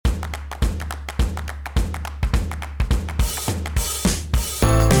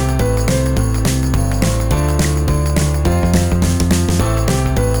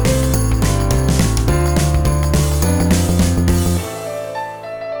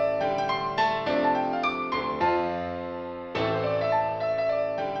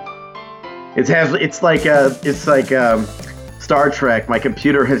It's like Star Trek. My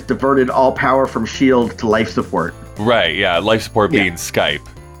computer has diverted all power from Shield to life support. Right, yeah. Life support being Skype.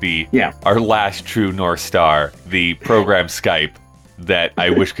 Our last true North Star. The program Skype that I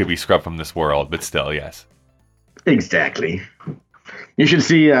wish could be scrubbed from this world, but still, yes. Exactly. You should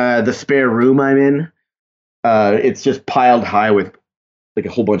see the spare room I'm in. It's just piled high with like a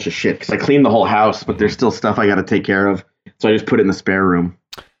whole bunch of shit. Because I cleaned the whole house, but there's still stuff I got to take care of. So I just put it in the spare room.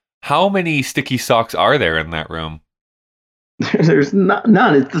 How many sticky socks are there in that room? There's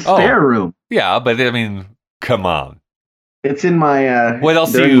none. It's the spare room. Yeah, but I mean, come on. It's in my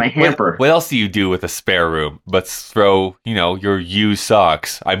my hamper. What else do you do with a spare room? Let's throw, your used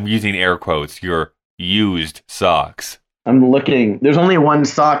socks. I'm using air quotes. Your used socks. I'm looking. There's only one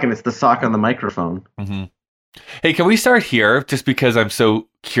sock, and it's the sock on the microphone. Mm-hmm. Hey, can we start here? Just because I'm so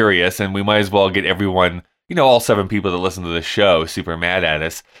curious, and we might as well get everyone, all 7 people that listen to the show, super mad at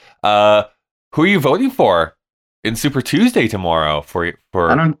us. Who are you voting for in Super Tuesday tomorrow? For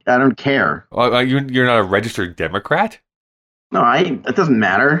I don't care. You're not a registered Democrat? No, it doesn't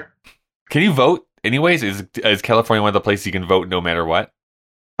matter. Can you vote anyways? Is California one of the places you can vote no matter what?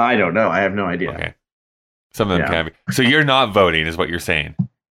 I don't know. I have no idea. Okay. Some of them can be. So you're not voting, is what you're saying?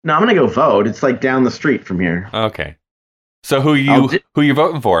 No, I'm gonna go vote. It's like down the street from here. Okay. So who you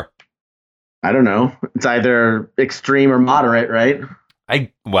voting for? I don't know. It's either extreme or moderate, right?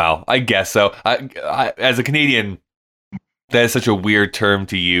 I guess so. I, as a Canadian, that is such a weird term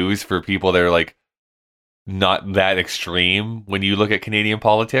to use for people that are like not that extreme when you look at Canadian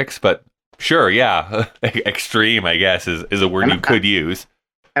politics, but sure, yeah. Extreme, I guess, is a word you could use.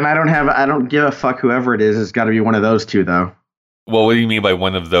 And I don't give a fuck whoever it is. It's got to be one of those two, though. Well, what do you mean by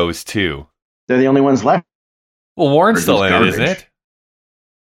one of those two? They're the only ones left. Well, Warren's still in it, isn't it?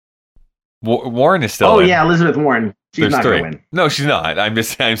 Warren is still in. Oh, yeah, Elizabeth Warren. She's not going to win. No, she's not.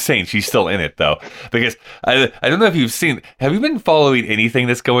 I'm saying she's still in it, though. Because I don't know if you've seen... Have you been following anything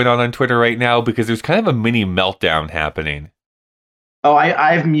that's going on Twitter right now? Because there's kind of a mini meltdown happening. Oh,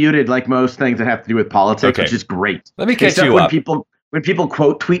 I've muted like most things that have to do with politics, which is great. Let me catch you up. When people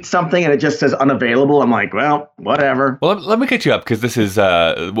quote tweet something and it just says unavailable, I'm like, well, whatever. Well, let me catch you up because this is,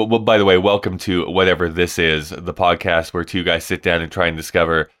 well, by the way, welcome to Whatever This Is, the podcast where 2 guys sit down and try and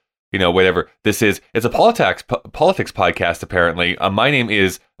discover, whatever this is. It's a politics podcast, apparently. My name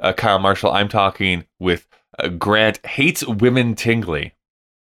is Kyle Marshall. I'm talking with Grant Hates Women Tingley.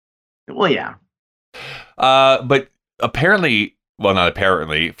 Well, yeah. But apparently... Well, not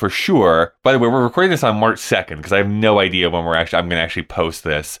apparently, for sure. By the way, we're recording this on March 2nd because I have no idea when I'm going to actually post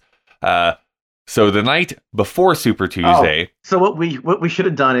this. So the night before Super Tuesday. Oh, so what we should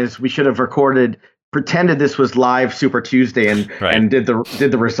have done is we should have pretended this was live Super Tuesday and did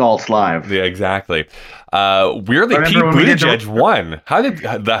the results live. Yeah, exactly. Weirdly, Pete Buttigieg won. How did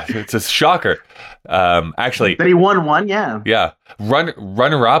that? It's a shocker. Actually, but he won one. Yeah. Yeah.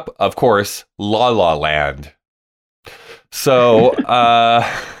 Runner up, of course, La La Land. So,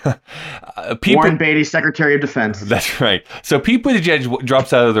 Warren Beatty, Secretary of Defense. That's right. So Pete Buttigieg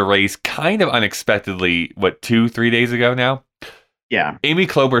drops out of the race kind of unexpectedly, 2-3 days ago now? Yeah. Amy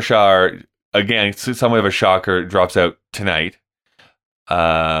Klobuchar, again, somewhat of a shocker, drops out tonight.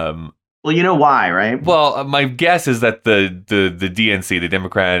 Well, you know why, right? Well, my guess is that the DNC, the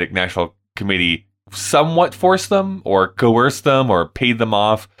Democratic National Committee, somewhat forced them or coerced them or paid them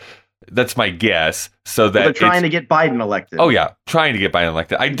off. That's my guess. So that they're trying to get Biden elected. Oh, yeah. Trying to get Biden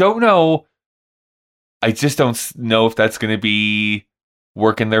elected. I don't know. I just don't know if that's going to be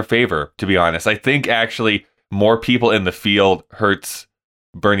work in their favor, to be honest. I think actually more people in the field hurts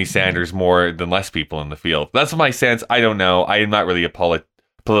Bernie Sanders more than less people in the field. That's my sense. I don't know. I am not really a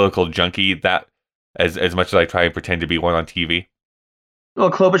political junkie that as much as I try and pretend to be one on TV.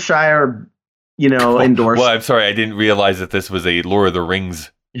 Well, Klobuchar, endorsed. Well, I'm sorry. I didn't realize that this was a Lord of the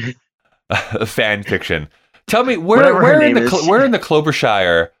Rings fan fiction. Tell me, where in the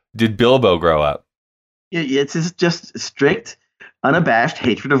Klobuchar did Bilbo grow up? It's just strict, unabashed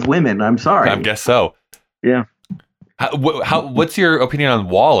hatred of women. I'm sorry. I guess so. Yeah. What's your opinion on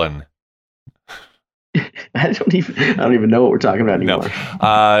Wallen? I don't even know what we're talking about anymore.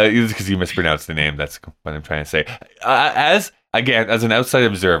 No, because you mispronounced the name. That's what I'm trying to say. As an outside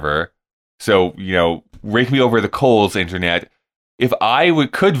observer, so rake me over the coals, internet. If I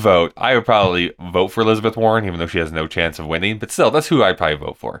could vote, I would probably vote for Elizabeth Warren, even though she has no chance of winning. But still, that's who I'd probably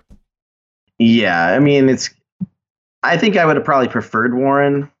vote for. Yeah, I mean, I think I would have probably preferred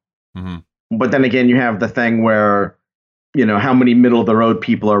Warren. Mm-hmm. But then again, you have the thing where, how many middle-of-the-road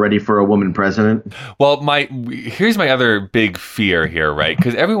people are ready for a woman president? Well, here's my other big fear here, right?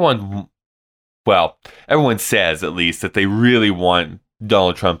 Because everyone says, at least, that they really want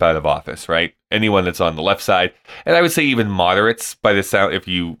Donald Trump out of office, right? Anyone that's on the left side, and I would say even moderates, by the sound, if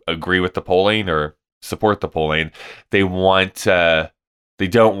you agree with the polling or support the polling, they don't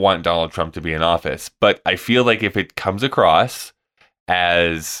want Donald Trump to be in office. But I feel like if it comes across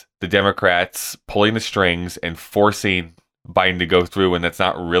as the Democrats pulling the strings and forcing Biden to go through, and that's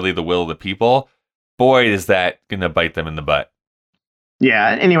not really the will of the people, boy, is that going to bite them in the butt.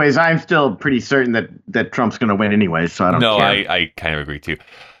 Yeah. Anyways, I'm still pretty certain that Trump's going to win anyway, so I don't care. I kind of agree too.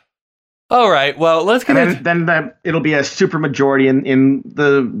 All right. Well, let's get into... Then it'll be a supermajority in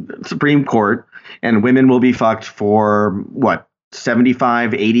the Supreme Court, and women will be fucked for, what,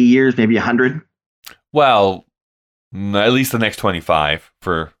 75, 80 years, maybe 100? Well, at least the next 25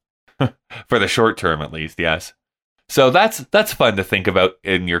 for for the short term, at least, yes. So that's fun to think about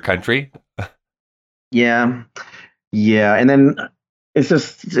in your country. Yeah. And then it's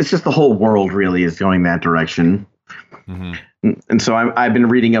just the whole world really is going that direction. Mm-hmm. And so I've been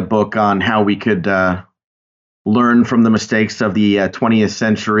reading a book on how we could learn from the mistakes of the 20th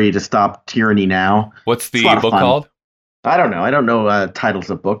century to stop tyranny now. What's the book called? I don't know titles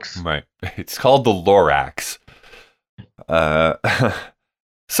of books. Right. It's called The Lorax.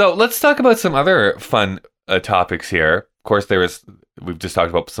 So let's talk about some other fun topics here. Of course, we've just talked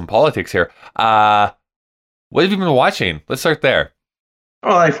about some politics here. What have you been watching? Let's start there.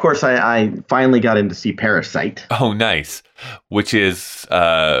 Well, of course, I finally got in to see Parasite. Oh, nice. Which is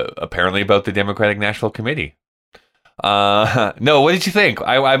apparently about the Democratic National Committee. No, what did you think?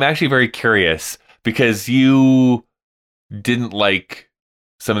 I'm actually very curious because you didn't like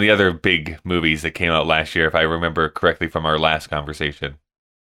some of the other big movies that came out last year, if I remember correctly from our last conversation.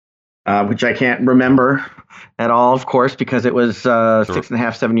 Which I can't remember at all, of course, because it was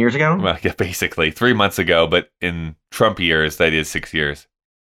 6.5, 7 years ago. Well, yeah, basically 3 months ago, but in Trump years, that is 6 years.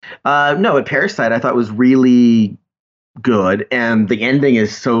 No, but Parasite I thought was really good, and the ending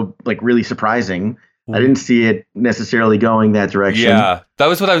is so really surprising. I didn't see it necessarily going that direction. Yeah, that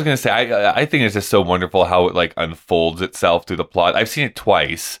was what I was going to say. I think it's just so wonderful how it unfolds itself through the plot. I've seen it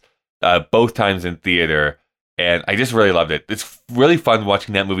twice, both times in theater. And I just really loved it. It's really fun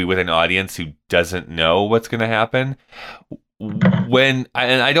watching that movie with an audience who doesn't know what's going to happen. And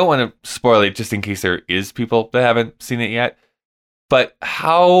I don't want to spoil it just in case there is people that haven't seen it yet. But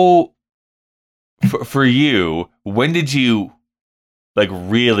how, for you, when did you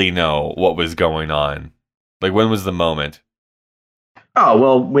really know what was going on? When was the moment? Oh,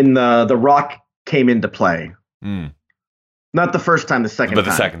 well, when the Rock came into play. Not the first time, the second time. But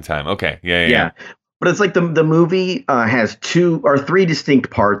the second time. Okay. Yeah. But it's like the movie has 2 or 3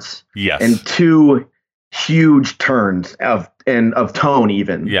 distinct parts. Yes. And 2 huge turns of tone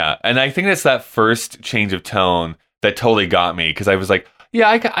even. Yeah. And I think that's that first change of tone that totally got me, because I was like, yeah,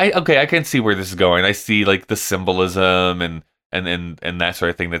 I can see where this is going. I see the symbolism and that sort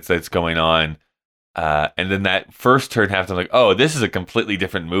of thing that's going on. And then that first turn happens, I'm like, oh, this is a completely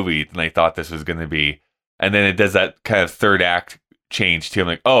different movie than I thought this was going to be. And then it does that kind of third act change too. I'm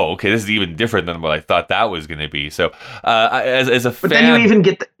like, oh, okay, this is even different than what I thought that was going to be. So, as a fan, but then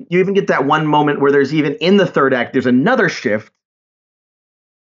you even get that one moment where there's even in the third act there's another shift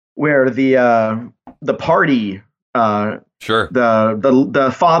where the party, sure,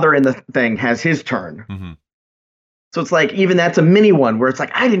 the father in the thing has his turn. Mm-hmm. So it's even that's a mini one where it's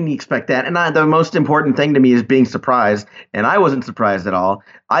I didn't expect that. And the most important thing to me is being surprised. And I wasn't surprised at all.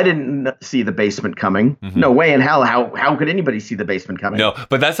 I didn't see the basement coming. Mm-hmm. No way in hell. How could anybody see the basement coming? No,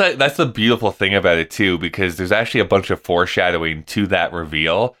 but that's the beautiful thing about it too, because there's actually a bunch of foreshadowing to that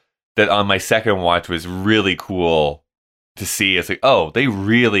reveal that on my second watch was really cool to see. It's oh, they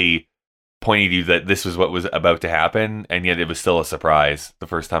really pointed you that this was what was about to happen. And yet it was still a surprise the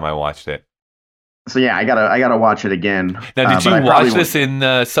first time I watched it. So yeah, I gotta watch it again. Now, did you watch this in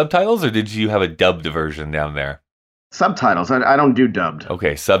subtitles, or did you have a dubbed version down there? Subtitles. I don't do dubbed.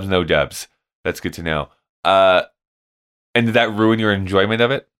 Okay, subs, no dubs. That's good to know. And did that ruin your enjoyment of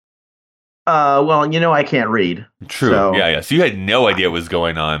it? Well, I can't read. True. So, yeah. So you had no idea what was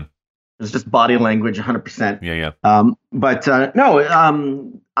going on. It's just body language, 100%. Yeah. But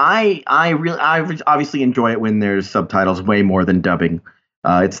no. I obviously enjoy it when there's subtitles way more than dubbing.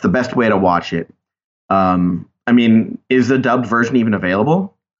 It's the best way to watch it. I mean, is the dubbed version even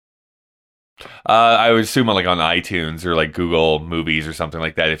available? I would assume on iTunes or Google Movies or something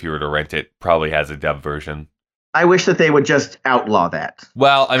like that. If you were to rent it, probably has a dubbed version. I wish that they would just outlaw that.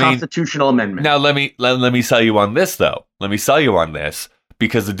 Well, I mean, constitutional amendment. Now let me sell you on this though. Let me sell you on this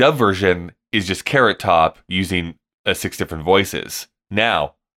because the dubbed version is just Carrot Top using 6 different voices.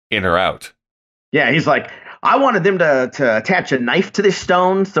 Now, in or out? Yeah, he's like, I wanted them to attach a knife to this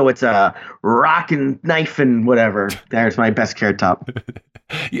stone, so it's a rock and knife and whatever. There's my best Carrot Top.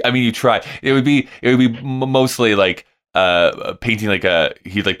 I mean, you try. It would be mostly like painting like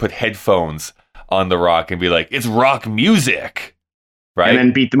he'd like put headphones on the rock and be like, it's rock music, right? And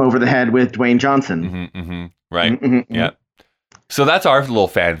then beat them over the head with Dwayne Johnson. Right. Yeah. So that's our little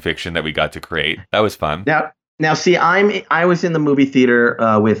fan fiction that we got to create. That was fun. Now, see, I was in the movie theater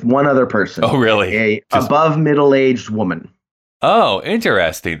with one other person. Oh, really? Above middle-aged woman. Oh,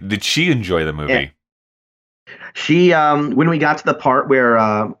 interesting. Did she enjoy the movie? Yeah. She, when we got to the part where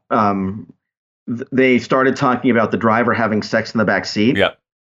they started talking about the driver having sex in the back seat. Yep.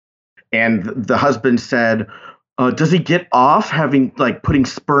 And the husband said, does he get off putting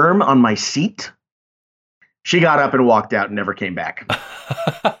sperm on my seat? She got up and walked out and never came back.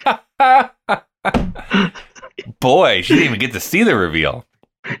 Boy, she didn't even get to see the reveal.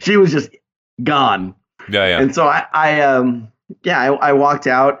 She was just gone. Yeah. And so I walked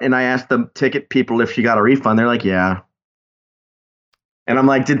out and I asked the ticket people if she got a refund. They're like, yeah. And I'm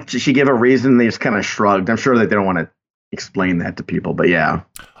like, did she give a reason? They just kind of shrugged. I'm sure that they don't want to explain that to people, but yeah.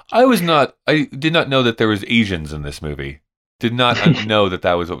 I did not know that there was Asians in this movie. Did not know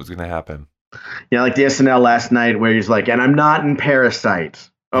that was what was going to happen. Yeah, like the SNL last night where he's like, and I'm not in Parasite.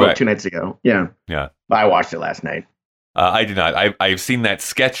 Oh, right. 2 nights ago. Yeah. Yeah. I watched it last night. I did not. I've seen that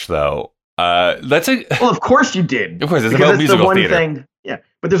sketch though. Well, of course you did. Of course, it's about musical theater. Thing. Yeah,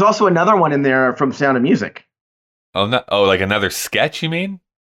 but there's also another one in there from Sound of Music. Oh, like another sketch? You mean?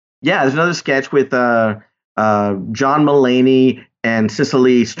 Yeah, there's another sketch with John Mulaney and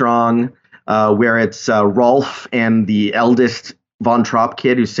Cicely Strong, where it's Rolf and the eldest Von Trapp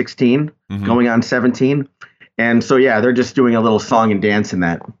kid who's 16, going on 17. And so, yeah, they're just doing a little song and dance in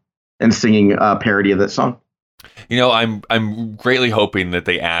that and singing a parody of that song. You know, I'm greatly hoping that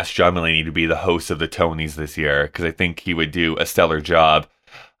they ask John Mulaney to be the host of the Tonys this year, because I think he would do a stellar job.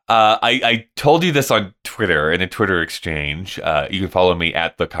 I told you this on Twitter, in a Twitter exchange. You can follow me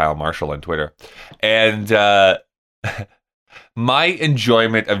at the Kyle Marshall on Twitter. And my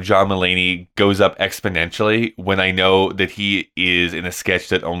enjoyment of John Mulaney goes up exponentially when I know that he is in a sketch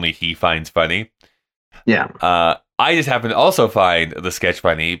that only he finds funny. Yeah. I just happen to also find the sketch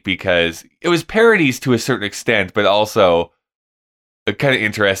funny because it was parodies to a certain extent, but also kind of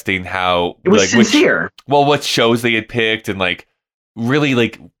interesting how it was sincere. What shows they had picked and like really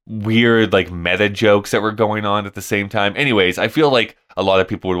like weird like meta jokes that were going on at the same time. Anyways, I feel like a lot of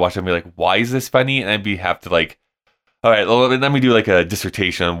people would watch it and be like, "Why is this funny?" And I'd have to like, all right, well, let me do like a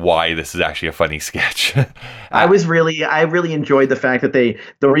dissertation on why this is actually a funny sketch. I really enjoyed the fact that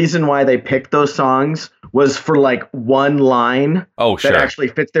the reason why they picked those songs was for like one line that actually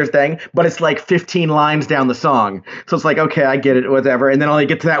fits their thing, but it's like 15 lines down the song. So it's like, okay, I get it, whatever. And then when they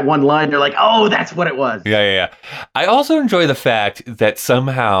get to that one line, they're like, oh, that's what it was. Yeah. I also enjoy the fact that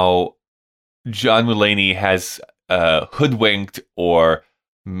somehow John Mulaney has hoodwinked or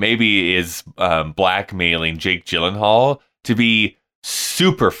maybe is blackmailing Jake Gyllenhaal to be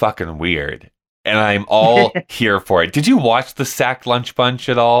super fucking weird. And I'm all here for it. Did you watch the Sack Lunch Bunch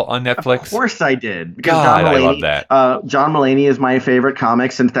at all on Netflix? Of course I did. Because God, I love that. John Mulaney is my favorite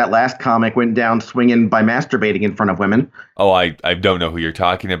comic since that last comic went down swinging by masturbating in front of women. Oh, I don't know who you're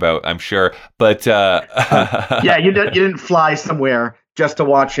talking about, I'm sure. But yeah, you didn't fly somewhere just to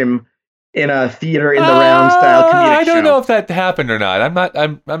watch him in a theater in the round style comedic show. I don't know if that happened or not.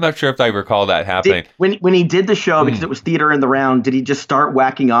 I'm not sure if I recall that happening. When he did the show, because it was theater in the round, did he just start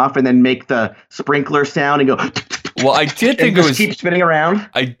whacking off and then make the sprinkler sound and go? Well, I did think it was keep spinning around.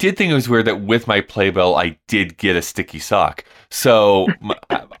 I did think it was weird that with my Playbill, I did get a sticky sock. So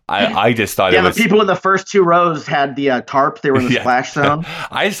I just thought it was. Yeah, the people in the first 2 rows had the tarps. They were in the splash zone.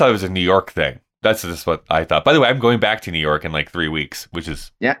 I just thought it was a New York thing. That's just what I thought. By the way, I'm going back to New York in like 3 weeks, which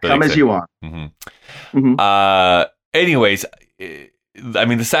is really come exciting. As you are. Anyways, I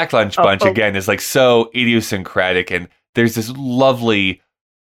mean, the Sack Lunch Bunch again is like so idiosyncratic, and there's this lovely.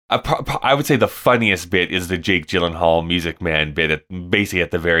 I would say the funniest bit is the Jake Gyllenhaal Music Man bit, basically at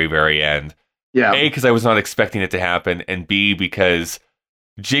the very, very end. Yeah. A, because I was not expecting it to happen, and B, because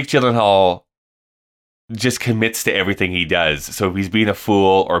Jake Gyllenhaal just commits to everything he does. So if he's being a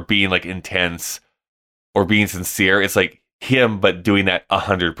fool or being like intense or being sincere, it's like him, but doing that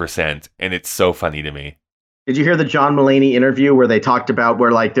 100%. And it's so funny to me. Did you hear the John Mulaney interview where they talked about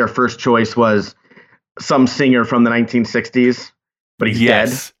where like their first choice was some singer from the 1960s, but he's dead?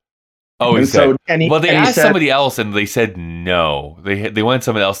 Oh, he's dead. Well, they asked somebody else and they said no. They wanted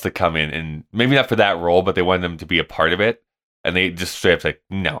someone else to come in and maybe not for that role, but they wanted them to be a part of it. And they just straight up like,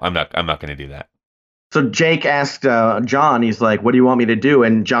 no, I'm not going to do that. So Jake asked John, he's like, what do you want me to do?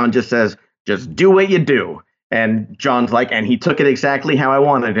 And John just says, just do what you do. And John's like, and he took it exactly how I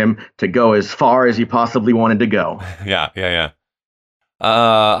wanted him to go, as far as he possibly wanted to go. Yeah.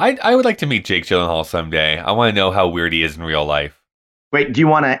 I would like to meet Jake Gyllenhaal someday. I want to know how weird he is in real life. Wait, do you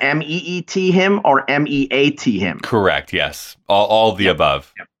want to MEET him or MEAT him? Correct. Yes. All the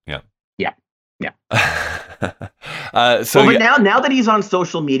above. Yeah. So now that he's on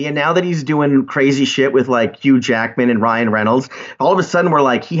social media, now that he's doing crazy shit with like Hugh Jackman and Ryan Reynolds, all of a sudden we're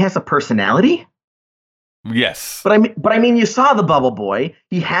like, he has a personality. Yes. But I mean, you saw the Bubble Boy.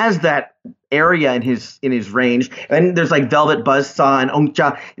 He has that area in his range, and there's like Velvet Buzzsaw and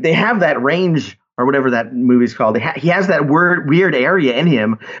Ongcha. They have that range, or whatever that movie's called. He has that weird area in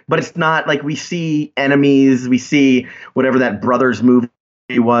him, but it's not like we see Enemies, we see whatever that Brothers movie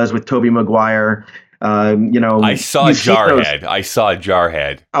was with Tobey Maguire. I saw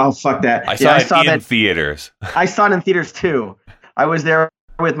Jarhead. Oh, fuck that. I saw it in theaters. I saw it in theaters too. I was there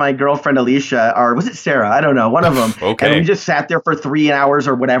with my girlfriend Alicia, or was it Sarah? I don't know, one of them. Okay. And we just sat there for 3 hours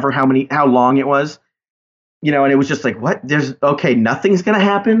or whatever, how long it was. And it was just like, what? Nothing's gonna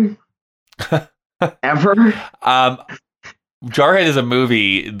happen ever. Jarhead is a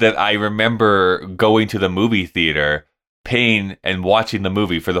movie that I remember going to the movie theater, paying and watching the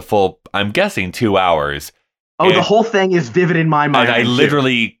movie for the full, I'm guessing, 2 hours. Oh, the whole thing is vivid in my mind. And I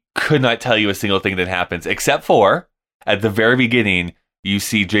literally could not tell you a single thing that happens, except for at the very beginning, you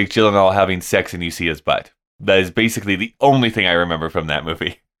see Jake Gyllenhaal having sex and you see his butt. That is basically the only thing I remember from that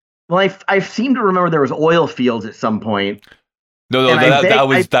movie. Well, I seem to remember there was oil fields at some point. No,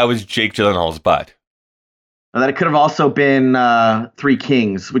 that was Jake Gyllenhaal's butt. That it could have also been Three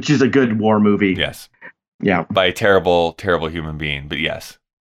Kings, which is a good war movie. Yes. Yeah. By a terrible, terrible human being, but yes.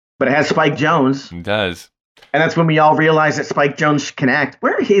 But it has Spike Jonze. It does. And that's when we all realized that Spike Jonze can act.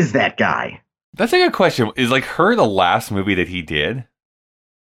 Where is that guy? That's a good question. Is like Her the last movie that he did?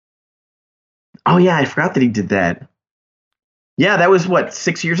 Oh, yeah, I forgot that he did that. Yeah, that was,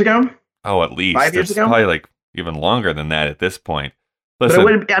 6 years ago? Oh, at least. 5 years ago? Probably like even longer than that at this point.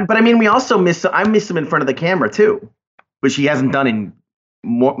 Listen, but I mean, we also I miss him in front of the camera, too, which he hasn't done in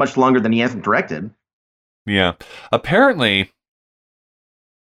much longer than he hasn't directed. Yeah. Apparently,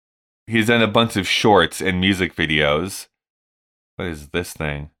 he's done a bunch of shorts and music videos. What is this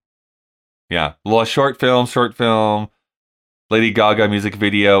thing? Yeah. Well, short film. Lady Gaga music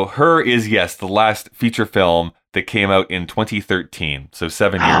video. Her is, yes, the last feature film that came out in 2013. So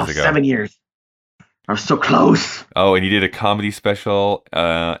 7 years ago. 7 years. I was so close. Oh, and he did a comedy special.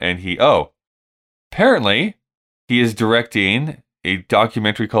 Apparently, he is directing a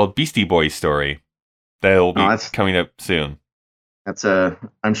documentary called Beastie Boys Story. That'll be coming up soon.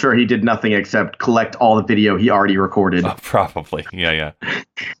 I'm sure he did nothing except collect all the video he already recorded. Oh, probably. Yeah.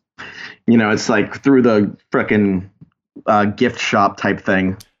 It's like through the frickin' gift shop type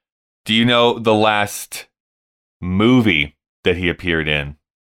thing. Do you know the last movie that he appeared in?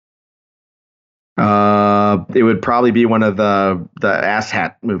 It would probably be one of the Ass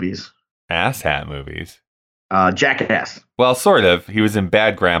Hat movies. Ass Hat movies? Jackass. Well, sort of. He was in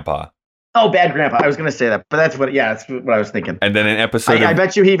Bad Grandpa. Oh, Bad Grandpa. I was going to say that, but that's what I was thinking. And then an episode I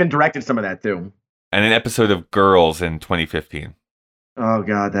bet you he even directed some of that too. And an episode of Girls in 2015. Oh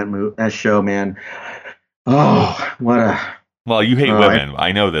God, that show, man. Oh, what a... Well, you hate women.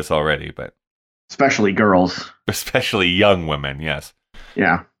 I know this already, but... Especially girls. Especially young women, yes.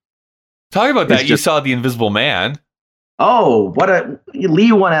 Yeah. Talking about that, you saw The Invisible Man. Oh,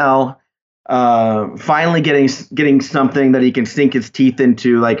 Leigh Whannell finally getting something that he can sink his teeth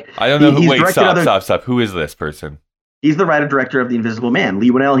into. Like, I don't know who... Wait, stop. Who is this person? He's the writer-director of The Invisible Man.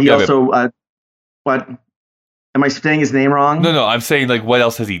 Leigh Whannell, what? Am I saying his name wrong? No, I'm saying, like, what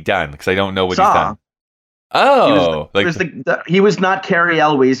else has he done? Because I don't know what he's done. Oh, he was not Cary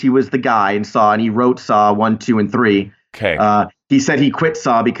Elwes. He was the guy in Saw, and he wrote Saw 1, 2, and 3. Okay. He said he quit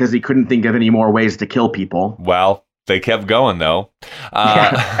Saw because he couldn't think of any more ways to kill people. Well, they kept going though,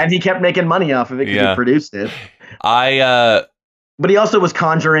 and he kept making money off of it because he produced it. But he also was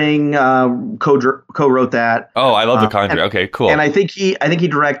Conjuring. Co-wrote that. Oh, I love The Conjuring. Okay, cool. And I think he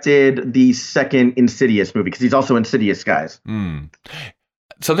directed the second Insidious movie because he's also Insidious, guys.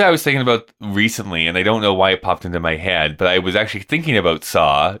 Something I was thinking about recently, and I don't know why it popped into my head, but I was actually thinking about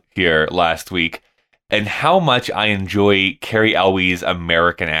Saw here last week and how much I enjoy Cary Elwes'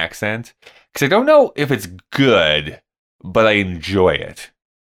 American accent. Because I don't know if it's good, but I enjoy it.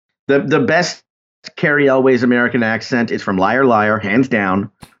 The best Cary Elwes' American accent is from Liar Liar, hands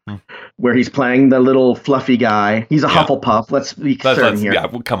down, where he's playing the little fluffy guy. He's a Hufflepuff. Let's be certain here. Yeah,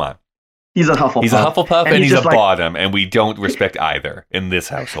 well, come on. He's a Hufflepuff. He's a Hufflepuff and he's a bottom, and we don't respect either in this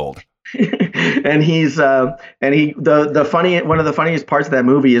household. And he's the funny one of the funniest parts of that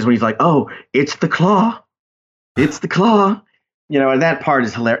movie is when he's like, "Oh, it's the claw." It's the claw. And that part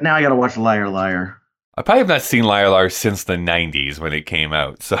is hilarious. Now I got to watch Liar Liar. I probably have not seen Liar Liar since the 90s when it came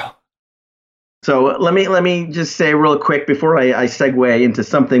out. So let me just say real quick before I segue into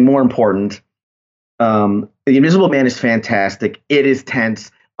something more important. The Invisible Man is fantastic. It is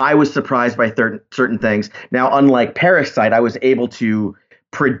tense. I was surprised by certain things. Now, unlike Parasite, I was able to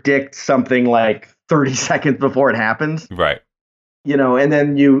predict something like 30 seconds before it happens. Right. And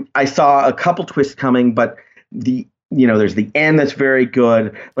then I saw a couple twists coming, but there's the end that's very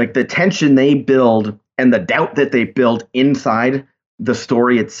good. Like the tension they build and the doubt that they build inside the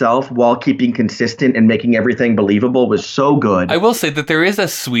story itself while keeping consistent and making everything believable was so good. I will say that there is a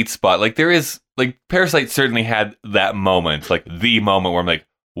sweet spot. Like there is, like Parasite certainly had that moment, like the moment where I'm like,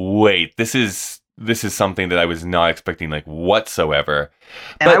 wait, this is something that I was not expecting, like whatsoever.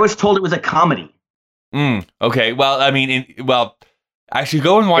 And I was told it was a comedy. Okay. Well, I mean, actually,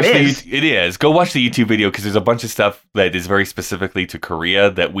 go and watch it is. Go watch the YouTube video because there's a bunch of stuff that is very specifically to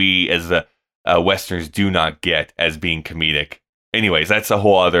Korea that we as the Westerners do not get as being comedic. Anyways, that's a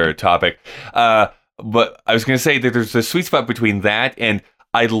whole other topic. But I was going to say that there's a sweet spot between that and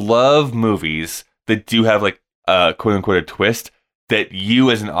I love movies that do have like quote unquote a twist that you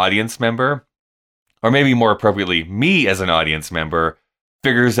as an audience member, or maybe more appropriately, me as an audience member,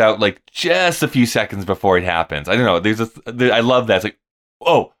 figures out like just a few seconds before it happens. I don't know. I love that. It's like,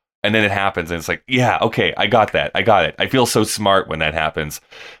 oh, and then it happens, and it's like, yeah, okay, I got that. I got it. I feel so smart when that happens.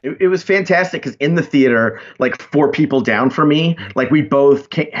 It was fantastic because in the theater, like 4 people down from me, like we both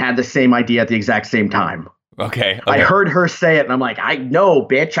had the same idea at the exact same time. Okay. I heard her say it, and I'm like, I know,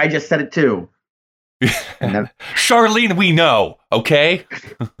 bitch. I just said it too. And then, Charlene, we know. Okay.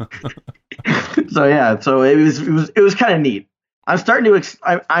 So it was kind of neat. I'm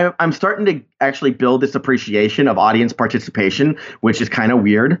starting to actually build this appreciation of audience participation, which is kind of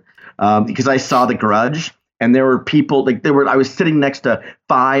weird because I saw The Grudge and there were people I was sitting next to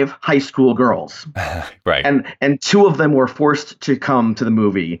 5 high school girls, right? And 2 of them were forced to come to the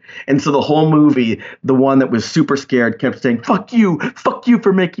movie, and so the whole movie, the one that was super scared kept saying fuck you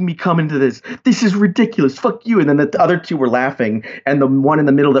for making me come into this. This is ridiculous. Fuck you. And then the other 2 were laughing, and the one in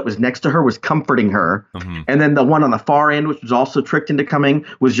the middle that was next to her was comforting her, and then the one on the far end, which was also tricked into coming,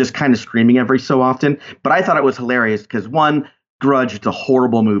 was just kind of screaming every so often. But I thought it was hilarious because one, Grudge, it's a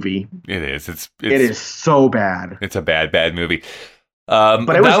horrible movie. It is. It is so bad. It's a bad movie. But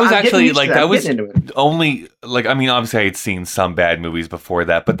that was actually like that was only like, I mean, obviously I had seen some bad movies before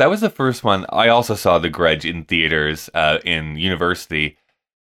that, but that was the first one. I also saw The Grudge in theaters in university,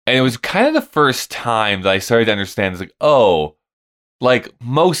 and it was kind of the first time that I started to understand. It's like, oh, like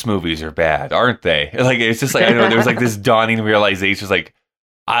most movies are bad, aren't they? Like it's just like I know there was like this dawning realization. It's like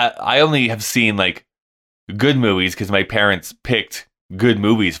I only have seen like good movies because my parents picked good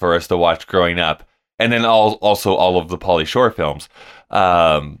movies for us to watch growing up, and then also all of the Pauly Shore films.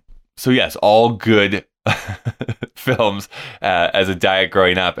 So yes, all good films as a diet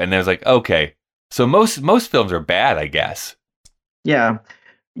growing up, and I was like, okay, so most films are bad, I guess. Yeah,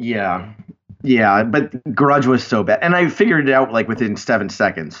 but Grudge was so bad, and I figured it out like within 7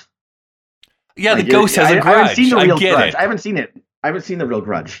 seconds. Yeah, like, the ghost has a grudge. I haven't seen the real Grudge. I haven't seen it. I haven't seen the real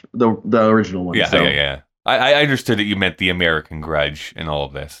Grudge, the original one. Yeah. I understood that you meant the American Grudge in all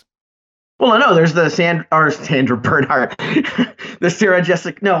of this. Well, no, there's the Sandra Bernhard, the Sarah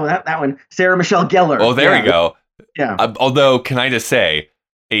Jessica. No, that one, Sarah Michelle Gellar. Oh, there you go. Yeah. Although, can I just say,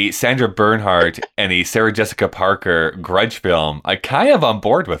 a Sandra Bernhard and a Sarah Jessica Parker Grudge film, I kind of on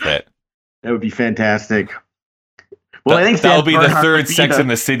board with it. That would be fantastic. Well, I think that'll be the third Sex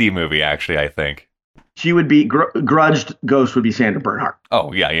and the City movie. Actually, I think she would be Grudged Ghost would be Sandra Bernhard.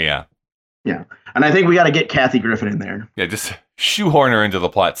 Oh yeah. And I think we got to get Kathy Griffin in there. Yeah, just shoehorn her into the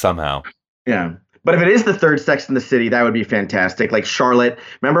plot somehow. Yeah. But if it is the third Sex in the City, that would be fantastic. Like Charlotte.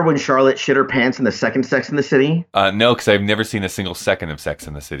 Remember when Charlotte shit her pants in the second Sex in the City? No, because I've never seen a single second of Sex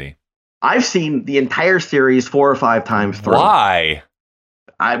in the City. I've seen the entire series 4 or 5 times through. Why?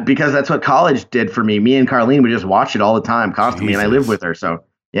 Because that's what college did for me. Me and Carlene would just watch it all the time, constantly, and I lived with her. So,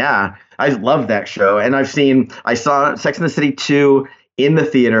 yeah, I love that show. And I saw Sex in the City 2 in the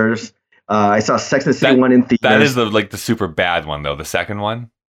theaters. I saw Sex and the City 1 in theaters. That is the super bad one, though. The second one?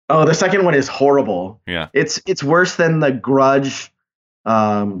 Oh, the second one is horrible. Yeah. It's worse than The Grudge,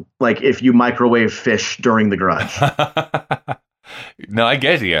 like if you microwave fish during The Grudge. No, I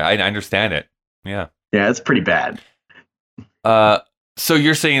get you. I understand it. Yeah. Yeah, it's pretty bad. So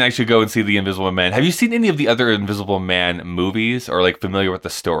you're saying I should go and see The Invisible Man. Have you seen any of the other Invisible Man movies or like familiar with the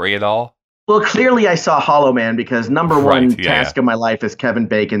story at all? Well, clearly I saw Hollow Man because number one task of my life is Kevin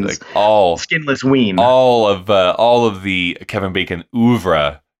Bacon's Skinless Ween. All of the Kevin Bacon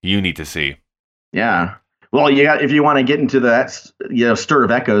oeuvre you need to see. Yeah. Well, if you want to get into that, Stir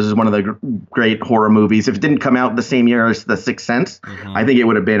of Echoes is one of the great horror movies. If it didn't come out the same year as The Sixth Sense, I think it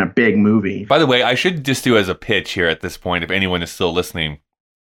would have been a big movie. By the way, I should just do as a pitch here at this point, if anyone is still listening,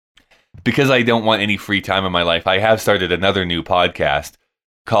 because I don't want any free time in my life, I have started another new podcast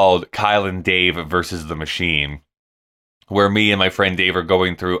called Kyle and Dave versus the Machine, where me and my friend Dave are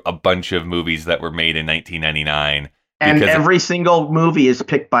going through a bunch of movies that were made in 1999. And every single movie is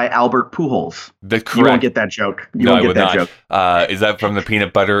picked by Albert Pujols. You won't get that joke. I would not. Is that from the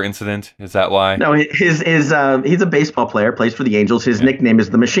peanut butter incident? Is that why? No, he's a baseball player, plays for the Angels. His nickname is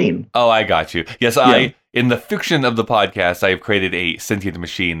the Machine. Oh, I got you. Yes, in the fiction of the podcast, I have created a sentient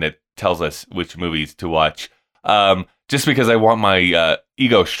machine that tells us which movies to watch. Just because I want my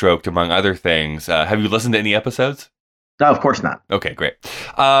ego stroked, among other things. Have you listened to any episodes? No, of course not. Okay, great.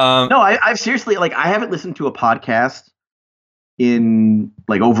 No, I've seriously, I haven't listened to a podcast in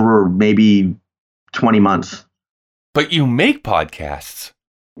over maybe 20 months. But you make podcasts.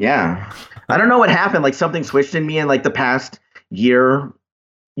 Yeah. I don't know what happened. Something switched in me in the past year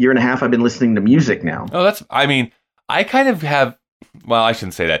and a half. I've been listening to music now. Oh, I kind of have, well, I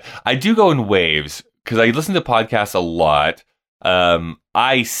shouldn't say that. I do go in waves because I listen to podcasts a lot.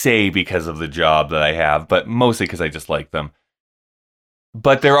 I say because of the job that I have, but mostly because I just like them.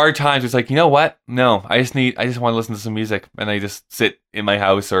 But there are times it's you know what? No, I just want to listen to some music, and I just sit in my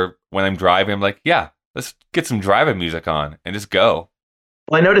house or when I'm driving, I'm yeah, let's get some driving music on and just go.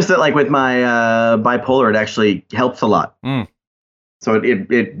 Well, I noticed that with my bipolar, it actually helps a lot. So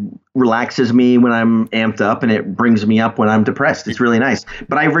it relaxes me when I'm amped up, and it brings me up when I'm depressed. It's really nice.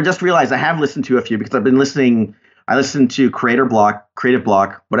 But I just realized I have listened to a few because I've been listening. I listen to Creative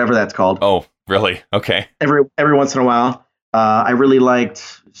Block, whatever that's called. Oh, really? Okay. Every once in a while. I really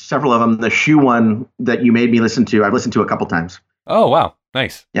liked several of them. The Shoe one that you made me listen to, I've listened to a couple times. Oh, wow.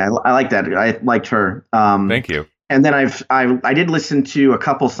 Nice. Yeah, I like that. I liked her. Thank you. And then I did listen to a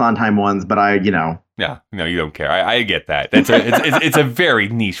couple Sondheim ones, but Yeah, no, you don't care. I get that. It's a very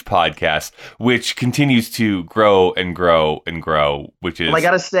niche podcast, which continues to grow and grow and grow, which is I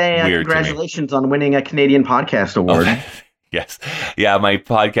got to say, congratulations on winning a Canadian Podcast Award. Oh, yes. Yeah, my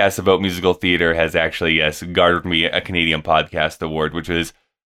podcast about musical theater has actually, garnered me a Canadian Podcast Award, which is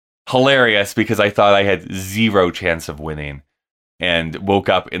hilarious because I thought I had zero chance of winning and woke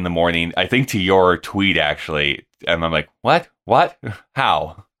up in the morning, I think to your tweet, actually, and I'm what?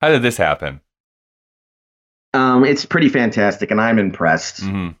 How did this happen? It's pretty fantastic, and I'm impressed.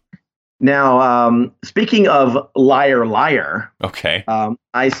 Mm-hmm. Now, speaking of liar, okay.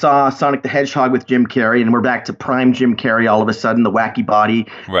 I saw Sonic the Hedgehog with Jim Carrey, and we're back to prime Jim Carrey all of a sudden, the wacky body,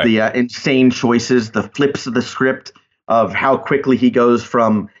 right. The insane choices, the flips of the script of how quickly he goes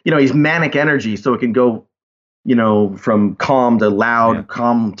from, he's manic energy, so it can go, from calm to loud,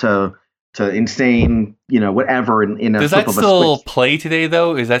 calm to insane, whatever in a Does flip that of a still switch. play today,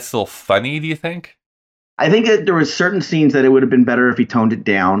 though? Is that still funny, do you think? I think that there was certain scenes that it would have been better if he toned it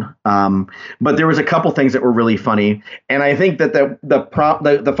down. But there was a couple things that were really funny. And I think that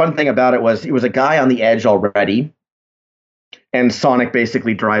the fun thing about it was a guy on the edge already. And Sonic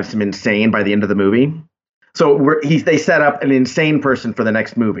basically drives him insane by the end of the movie. So they set up an insane person for the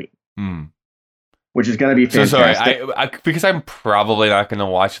next movie. Which is going to be fantastic. So sorry, because I'm probably not going to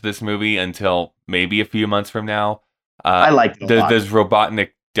watch this movie until maybe a few months from now. I like it a lot. Does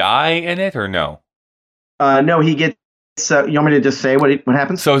Robotnik die in it or no? No, he gets. You want me to just say what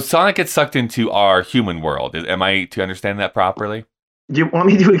happens? So Sonic gets sucked into our human world. Am I to understand that properly? Do you want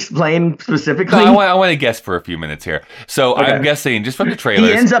me to explain specifically? No, I want to guess for a few minutes here. So okay. I'm guessing just from the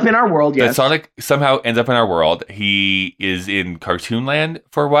trailers, he ends up in our world. Yes, that Sonic somehow ends up in our world. He is in Cartoon Land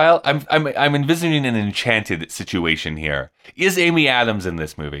for a while. I'm envisioning an Enchanted situation here. Is Amy Adams in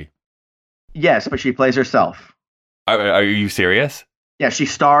this movie? Yes, but she plays herself. Are you serious? Yeah, she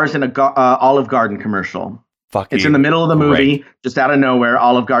stars in a Olive Garden commercial. Fucking it's in the middle of the movie, great. Just out of nowhere,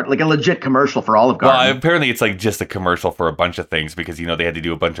 Olive Garden, like a legit commercial for Olive Garden. Well, apparently it's just a commercial for a bunch of things because, they had to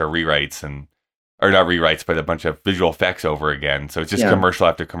do a bunch of rewrites or not rewrites, but a bunch of visual effects over again. So it's just commercial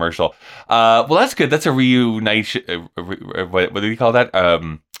after commercial. Well, that's good. That's a reunition. What do you call that?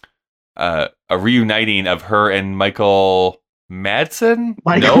 A reuniting of her and Michael Madsen?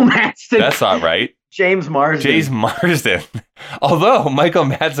 Madsen. That's not right. James Marsden. Although Michael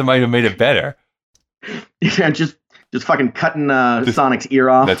Madsen might have made it better. Yeah, just fucking cutting Sonic's ear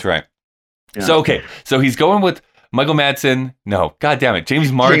off. That's right. Yeah. So okay, so he's going with Michael Madsen. No, God damn it,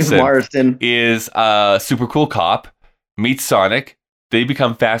 James Marsden is a super cool cop. Meets Sonic. They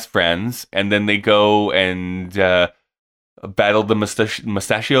become fast friends, and then they go and battle the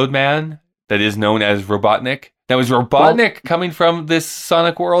mustachioed man that is known as Robotnik. Now, is Robotnik coming from this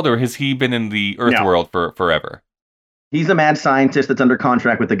Sonic world, or has he been in the Earth No. world for forever? He's a mad scientist that's under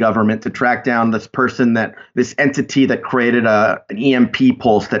contract with the government to track down this entity that created an EMP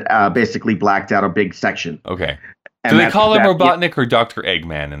pulse that basically blacked out a big section. Okay. And Do they call him Robotnik or Dr.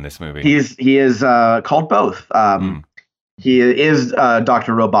 Eggman in this movie? He is called both. He is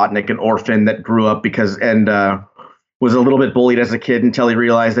Dr. Robotnik, an orphan that grew up was a little bit bullied as a kid until he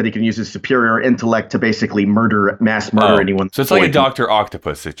realized that he can use his superior intellect to basically mass murder anyone. So it's like a Dr.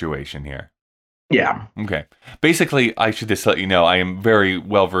 Octopus situation here. Yeah. Okay. Basically, I should just let you know, I am very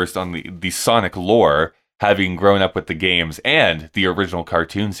well versed on the Sonic lore, having grown up with the games and the original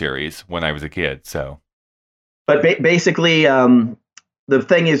cartoon series when I was a kid. So, but basically, the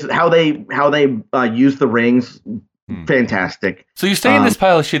thing is how they use the rings. Fantastic. So you're saying this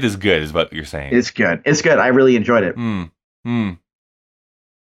pile of shit is good, is what you're saying? It's good. It's good. I really enjoyed it.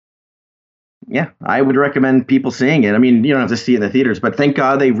 Yeah, I would recommend people seeing it. I mean, you don't have to see it in the theaters, but thank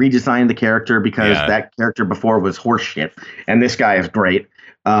God they redesigned the character because that character before was horseshit, and this guy is great.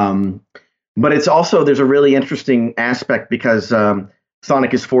 But it's also, there's a really interesting aspect because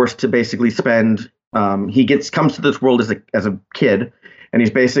Sonic is forced to basically spend. He comes to this world as a kid. And he's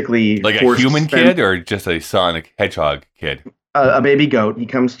basically like a human kid or just a Sonic Hedgehog kid? A baby goat. He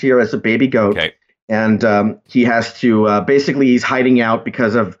comes here as a baby goat. Okay. And he has to basically he's hiding out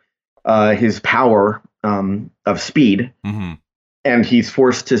because of his power of speed. Mm-hmm. And he's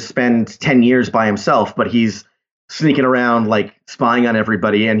forced to spend 10 years by himself, but he's sneaking around like spying on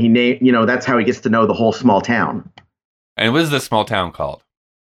everybody. And that's how he gets to know the whole small town. And what is this small town called?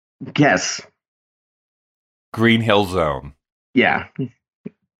 Guess. Green Hill Zone. Yeah.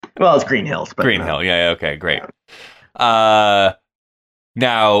 Well, it's Green Hills. But Green Hill, yeah, okay, great. Now,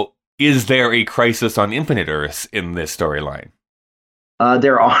 is there a Crisis on Infinite Earths in this storyline?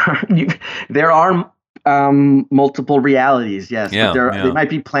 There are multiple realities, yes. Yeah, but they might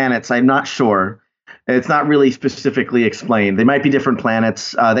be planets. I'm not sure. It's not really specifically explained. They might be different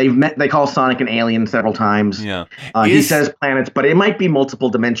planets. They call Sonic an alien several times. Yeah. He says planets, but it might be multiple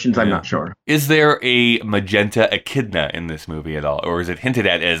dimensions. I'm not sure. Is there a Magenta Echidna in this movie at all? Or is it hinted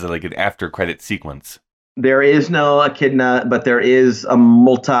at as like an after credit sequence? There is no Echidna, but there is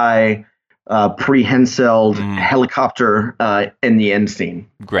a prehensile helicopter in the end scene.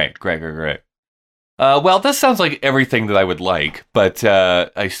 Great. Well, this sounds like everything that I would like, but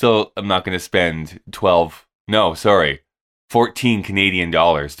I still am not going to spend 14 Canadian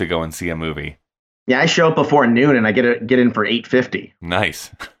dollars to go and see a movie. Yeah, I show up before noon and I get in for $8.50.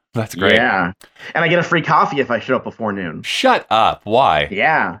 Nice. That's great. Yeah. And I get a free coffee if I show up before noon. Shut up. Why?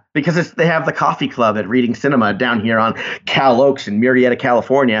 Yeah, because they have the coffee club at Reading Cinema down here on Cal Oaks in Murrieta,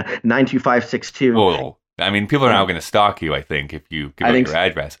 California, 92562. Oh, I mean, people are now going to stalk you, I think, if you give up your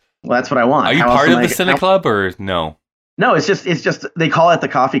address. Well, that's what I want. Are you part of the Cine Club or no? No, it's just they call it the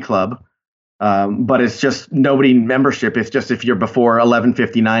coffee club, but it's just nobody membership. It's just if you're before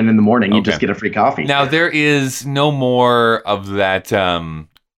 11:59 in the morning, you just get a free coffee. Now there is no more of that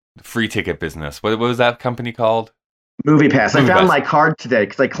free ticket business. What was that company called? Movie Pass. I found my card today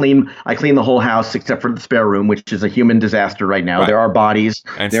because I clean the whole house except for the spare room, which is a human disaster right now. Right. There are bodies.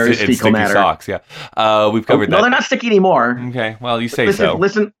 And there is fecal matter. Socks. Yeah, we've covered that. No, they're not sticky anymore. Okay, well you say so.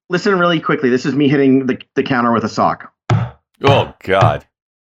 Listen really quickly. This is me hitting the counter with a sock. Oh God.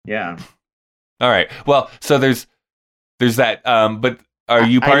 Yeah. All right. Well, so there's that. But are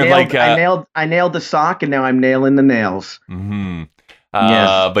you part of like? I nailed the sock, and now I'm nailing the nails. Mm-hmm.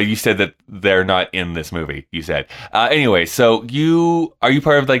 Yes. But you said that they're not in this movie. You said. Anyway, so are you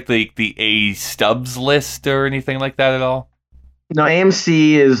part of like the A Stubbs list or anything like that at all? No,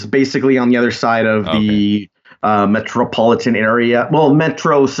 AMC is basically on the other side of the metropolitan area. Well,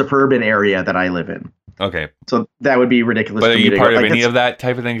 metro suburban area that I live in. Okay. So that would be ridiculous. But are you part of any of that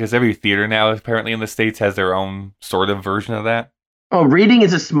type of thing? Because every theater now, apparently in the States, has their own sort of version of that. Oh, Reading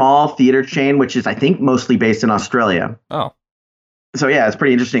is a small theater chain, which is, I think, mostly based in Australia. Oh. So yeah, it's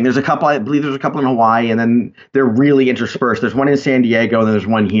pretty interesting. I believe there's a couple in Hawaii, and then they're really interspersed. There's one in San Diego, and then there's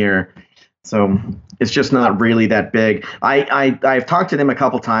one here. So it's just not really that big. I've talked to them a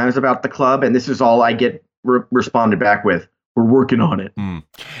couple times about the club, and this is all I get responded back with. We're working on it.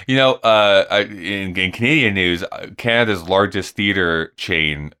 You know, in Canadian news, Canada's largest theater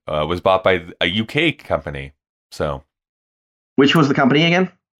chain was bought by a UK company. So, which was the company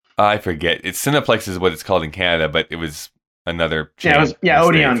again? I forget. It's Cineplex is what it's called in Canada, but it was another chain.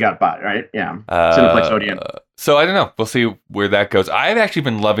 Odeon got bought, right? Yeah, Cineplex Odeon. So I don't know. We'll see where that goes. I've actually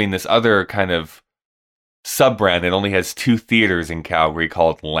been loving this other kind of sub-brand that only has 2 theaters in Calgary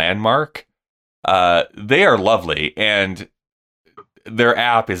called Landmark. They are lovely, and their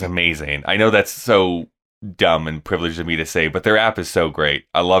app is amazing. I know that's so dumb and privileged of me to say, but their app is so great.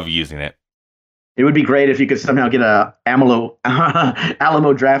 I love using it. It would be great if you could somehow get a Alamo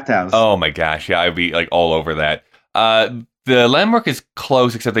Draft House. Oh my gosh, yeah, I'd be like all over that. The Landmark is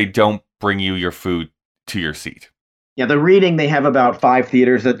closed, except they don't bring you your food to your seat. Yeah, the Reading, they have about 5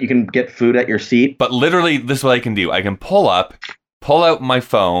 theaters that you can get food at your seat. But literally, this is what I can do. I can pull out my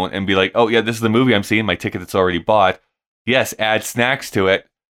phone and be like, oh yeah, this is the movie I'm seeing, my ticket that's already bought. Yes, add snacks to it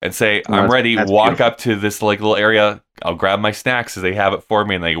and say, I'm ready, walk beautiful. Up to this like little area, I'll grab my snacks as they have it for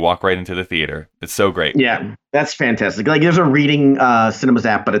me, and they walk right into the theater. It's so great. Yeah, that's fantastic. Like there's a Reading Cinemas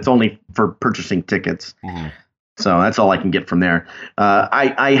app, but it's only for purchasing tickets. Mm-hmm. So that's all I can get from there.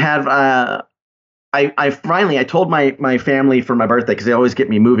 I told my family for my birthday, because they always get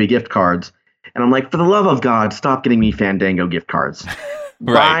me movie gift cards. And I'm like, for the love of God, stop getting me Fandango gift cards.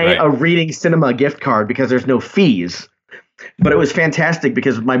 Buy a Reading Cinema gift card, because there's no fees. But it was fantastic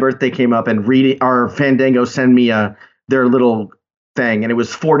because my birthday came up and our Fandango sent me their little thing, and it was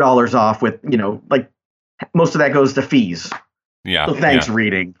 $4 off with, like most of that goes to fees. Yeah. So thanks,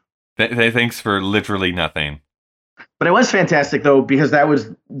 Reading. Thanks for literally nothing. But it was fantastic though, because that was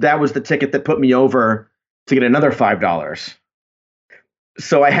the ticket that put me over to get another $5.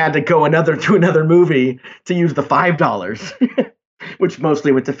 So I had to go to another movie to use the $5, which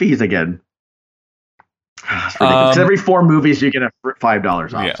mostly went to fees again. Because every 4 movies you get a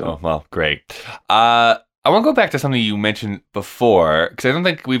 $5 off. Yeah, so. Well, great. I want to go back to something you mentioned before, because I don't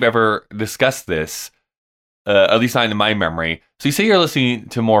think we've ever discussed this, at least not in my memory. So you say you're listening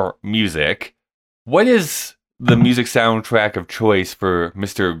to more music. What is the music soundtrack of choice for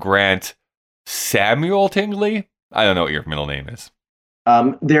Mr. Grant Samuel Tingley? I don't know what your middle name is.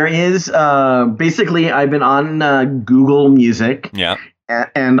 There is, basically, I've been on Google Music. Yeah.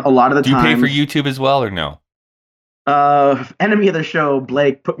 And a lot of the time... Do you pay for YouTube as well, or no? Enemy of the show,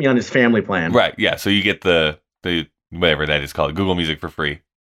 Blake, put me on his family plan. Right, yeah. So you get the whatever that is called, Google Music for free.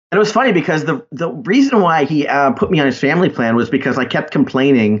 And it was funny because the reason why he put me on his family plan was because I kept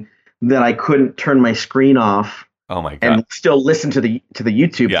complaining that I couldn't turn my screen off. Oh my God. And still listen to the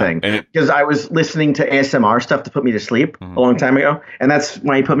YouTube thing, because I was listening to ASMR stuff to put me to sleep a long time ago, and that's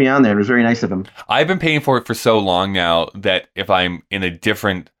why he put me on there. It was very nice of him. I've been paying for it for so long now that if I'm in a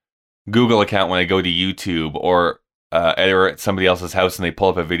different Google account when I go to YouTube or at somebody else's house and they pull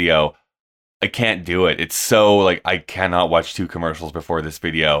up a video, I can't do it. It's so like I cannot watch 2 commercials before this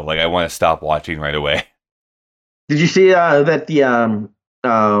video. Like I want to stop watching right away. Did you see that the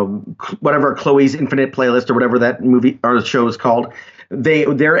whatever Chloe's Infinite Playlist or whatever that movie or the show is called,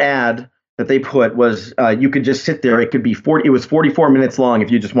 their ad that they put was you could just sit there. It could be 44 minutes long if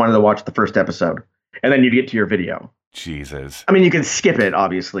you just wanted to watch the first episode, and then you'd get to your video. Jesus. I mean, you could skip it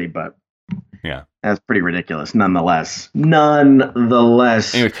obviously, but yeah, that's pretty ridiculous. Nonetheless.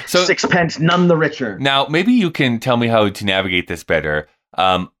 Anyway, so 6 pence, none the richer. Now, maybe you can tell me how to navigate this better.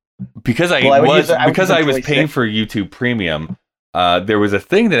 Because I was paying for YouTube Premium. There was a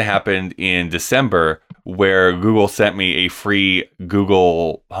thing that happened in December where Google sent me a free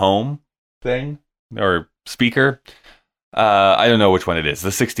Google Home thing or speaker. I don't know which one it is, the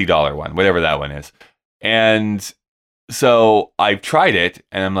 $60 one, whatever that one is. And so I tried it,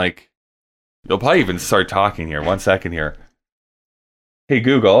 and I'm like, you'll probably even start talking here. 1 second here. Hey,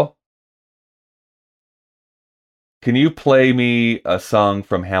 Google, can you play me a song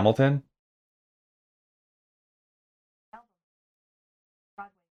from Hamilton?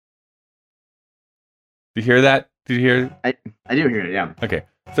 Did you hear that? Did you hear it? I do hear it, yeah. Okay.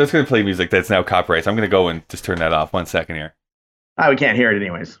 So it's going to play music that's now copyright. So I'm going to go and just turn that off. 1 second here. Oh, we can't hear it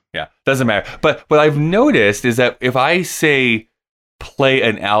anyways. Yeah, doesn't matter. But what I've noticed is that if I say play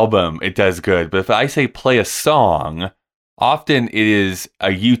an album, it does good. But if I say play a song, often it is a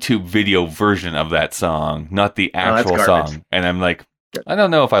YouTube video version of that song, not the actual song. And I'm like, I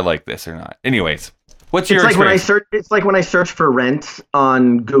don't know if I like this or not. Anyways, what's your experience? It's like when I search for Rent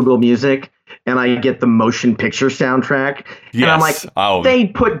on Google Music, and I get the motion picture soundtrack. Yes. And I'm like, they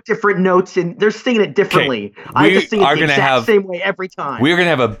put different notes in. They're singing it differently. I just sing it the exact same way every time. We're going to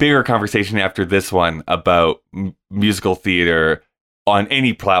have a bigger conversation after this one about musical theater on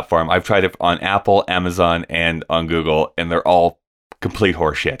any platform. I've tried it on Apple, Amazon, and on Google, and they're all complete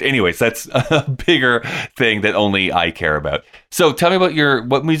horseshit. Anyways, that's a bigger thing that only I care about. So tell me about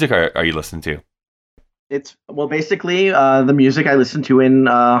what music are you listening to? It's basically the music I listened to in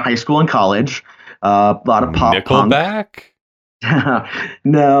high school and college. A lot of pop Nickelback? Punk.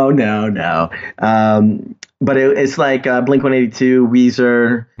 No. But it's like Blink-182,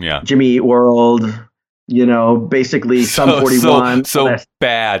 Weezer, Jimmy Eat World. Basically Sum 41. So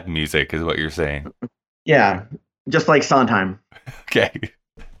bad music is what you're saying. Yeah, just like Sondheim. Okay.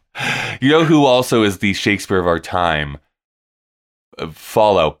 You know who also is the Shakespeare of our time?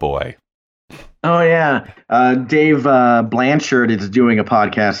 Fall Out Boy. Oh yeah, Dave Blanchard is doing a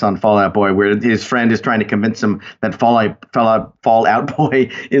podcast on Fall Out Boy where his friend is trying to convince him that Fall Out Boy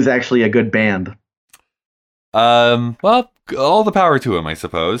is actually a good band. Well, all the power to him, I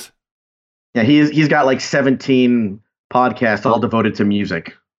suppose. Yeah, he's got like 17 podcasts all devoted to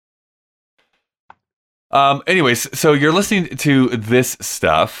music. Anyways, so you're listening to this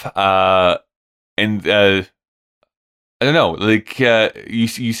stuff, and I don't know, like you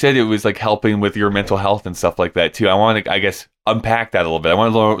said it was like helping with your mental health and stuff like that too. I want to, I guess, unpack that a little bit. I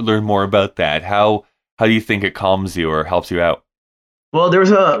want to learn more about that. How do you think it calms you or helps you out? Well,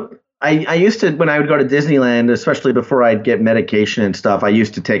 I used to, when I would go to Disneyland, especially before I'd get medication and stuff, I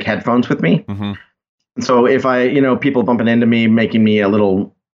used to take headphones with me. Mm-hmm. And so if people bumping into me, making me a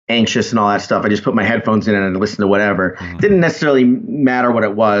little anxious and all that stuff, I just put my headphones in and listen to whatever. Mm-hmm. Didn't necessarily matter what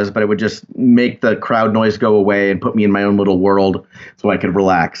it was, but it would just make the crowd noise go away and put me in my own little world so I could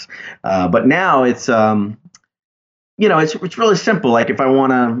relax. But now it's really simple. Like if I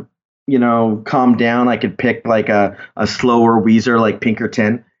want to, calm down, I could pick like a slower Weezer like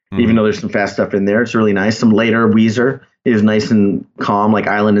Pinkerton, mm-hmm. even though there's some fast stuff in there. It's really nice. Some later Weezer is nice and calm, like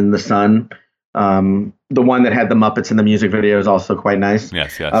Island in the Sun. The one that had the Muppets in the music video is also quite nice.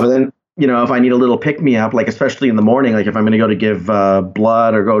 Yes. But then, if I need a little pick me up, like especially in the morning, like if I'm going to go to give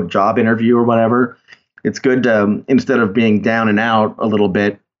blood or go job interview or whatever, it's good to, instead of being down and out a little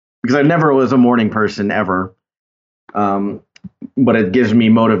bit, because I never was a morning person ever. But it gives me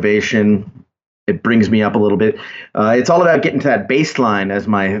motivation. It brings me up a little bit. It's all about getting to that baseline, as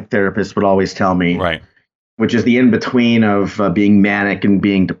my therapist would always tell me, right? Which is the in between of being manic and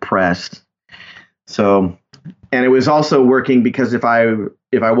being depressed. So, and it was also working because if I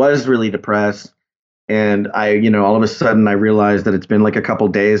was really depressed and I, all of a sudden I realized that it's been like a couple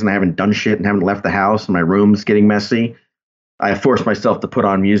days and I haven't done shit and haven't left the house and my room's getting messy, I forced myself to put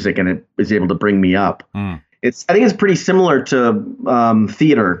on music and it was able to bring me up. Mm. I think it's pretty similar to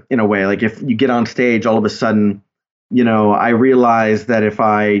theater in a way. Like if you get on stage, all of a sudden, I realized that if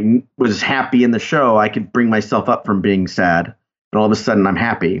I was happy in the show, I could bring myself up from being sad. And all of a sudden I'm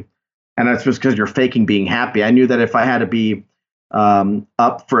happy. And that's just because you're faking being happy. I knew that if I had to be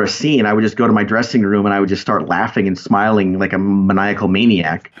up for a scene, I would just go to my dressing room and I would just start laughing and smiling like a maniacal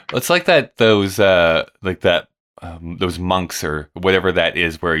maniac. It's like that, those monks or whatever that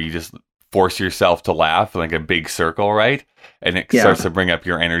is, where you just force yourself to laugh like a big circle, right? And it starts to bring up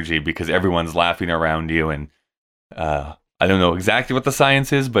your energy because everyone's laughing around you. And I don't know exactly what the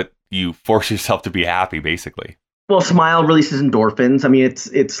science is, but you force yourself to be happy, basically. Well, smile releases endorphins. I mean,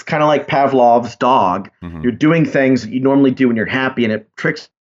 it's kind of like Pavlov's dog. Mm-hmm. You're doing things that you normally do when you're happy, and it tricks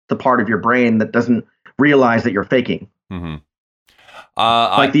the part of your brain that doesn't realize that you're faking. Mm-hmm.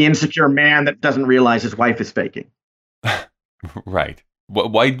 Like the insecure man that doesn't realize his wife is faking. Right.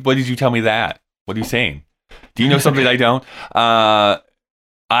 Why did you tell me that? What are you saying? Do you know something I don't? I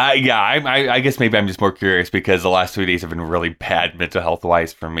guess maybe I'm just more curious because the last 3 days have been really bad mental health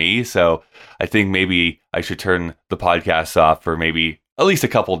wise for me. So I think maybe I should turn the podcast off for maybe at least a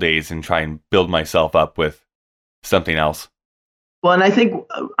couple days and try and build myself up with something else. Well, and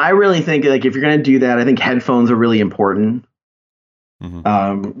I really think like if you're going to do that, I think headphones are really important.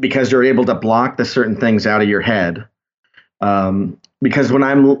 Mm-hmm. Because you're able to block the certain things out of your head. Because when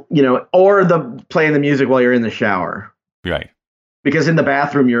I'm, or playing the music while you're in the shower. Right. Because in the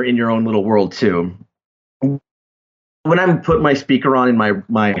bathroom, you're in your own little world, too. When I'm putting my speaker on in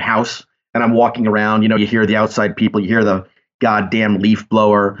my house and I'm walking around, you hear the outside people, you hear the goddamn leaf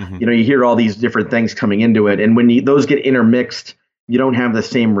blower, mm-hmm. You hear all these different things coming into it. And when those get intermixed, you don't have the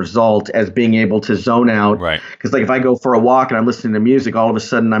same result as being able to zone out. Right. Because like if I go for a walk and I'm listening to music, all of a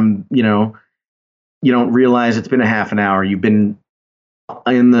sudden I'm, you don't realize it's been a half an hour. You've been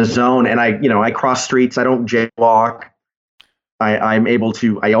in the zone. And I cross streets. I don't jaywalk. I'm able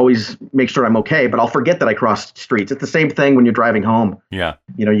to, I always make sure I'm okay, but I'll forget that I crossed streets. It's the same thing when you're driving home. Yeah.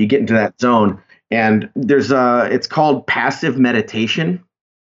 You get into that zone and it's called passive meditation,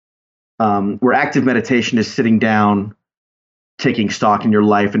 where active meditation is sitting down, taking stock in your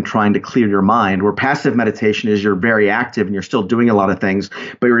life and trying to clear your mind, where passive meditation is you're very active and you're still doing a lot of things,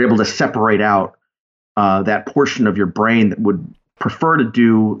 but you're able to separate out that portion of your brain that would prefer to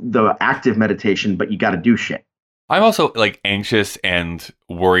do the active meditation, but you got to do shit. I'm also like anxious and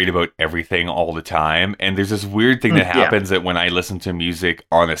worried about everything all the time. And there's this weird thing that happens that when I listen to music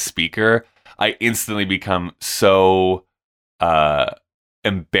on a speaker, I instantly become so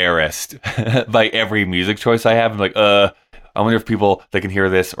embarrassed by every music choice I have. I'm like, I wonder if people that can hear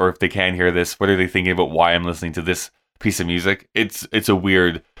this, or if they can hear this, what are they thinking about why I'm listening to this piece of music? It's a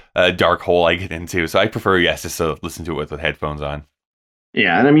weird dark hole I get into. So I prefer, yes, just to listen to it with headphones on.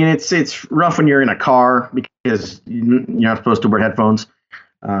 Yeah, and I mean it's rough when you're in a car because you're not supposed to wear headphones.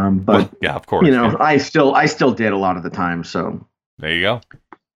 But well, yeah, of course. I still did a lot of the time. So there you go.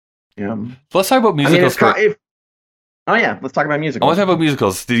 Yeah. So let's talk about musicals. Oh yeah, let's talk about musicals. I want to talk about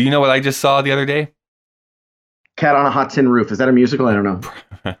musicals. Did you know what I just saw the other day? Cat on a Hot Tin Roof. Is that a musical? I don't know.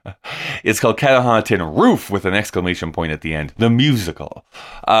 It's called Cat on a Tin Roof with an exclamation point at the end. The musical.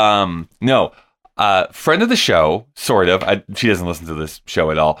 No. Friend of the show, sort of. She doesn't listen to this show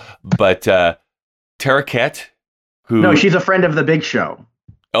at all. But Tara Kett, who... No, she's a friend of the Big Show.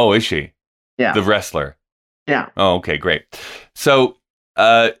 Oh, is she? Yeah. The wrestler. Yeah. Oh, okay, great. So,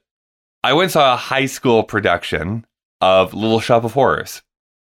 I went and saw a high school production of Little Shop of Horrors.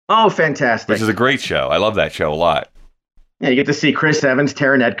 Oh, fantastic. Which is a great show. I love that show a lot. Yeah, you get to see Chris Evans,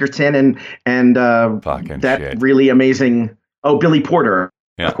 Taron Egerton, and that shit. really amazing... Oh, Billy Porter,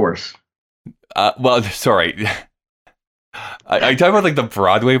 of course. Well, sorry. Are you talking about like the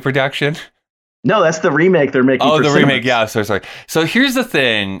Broadway production? No, that's the remake they're making. Oh, for the cinemas. remake. Yeah, sorry. So here's the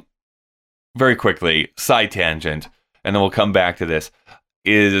thing. Very quickly, side tangent, and then we'll come back to this.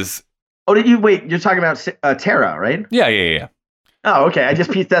 Oh, did you wait? You're talking about Tara, right? Yeah. Oh, okay. I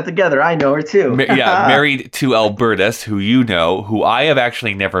just pieced that together. I know her too. Married to Albertus, who I have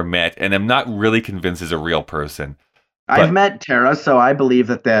actually never met, and I'm not really convinced is a real person. I've met Tara, so I believe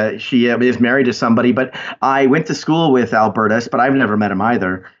that she is married to somebody. But I went to school with Albertus, but I've never met him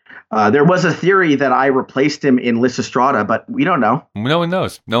either. There was a theory that I replaced him in Lysistrata, but we don't know. No one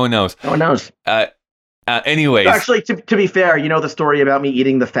knows. Anyways. Actually, to be fair, you know the story about me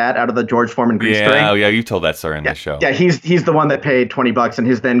eating the fat out of the George Foreman grease string? Yeah, you told that story in the show. Yeah, he's the one that paid $20, and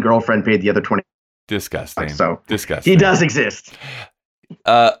his then girlfriend paid the other $20. Disgusting. So disgusting. He does exist.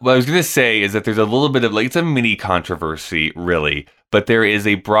 What I was going to say is that there's a little bit of, like, it's a mini controversy, really, but there is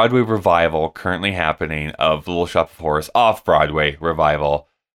a Broadway revival currently happening of Little Shop of Horrors, off-Broadway revival,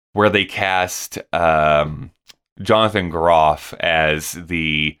 where they cast Jonathan Groff as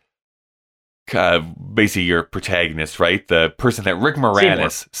the basically your protagonist, right? The person that Rick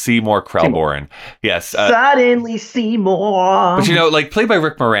Moranis, Seymour Krelborn. Yes. Suddenly Seymour. But, you know, like, played by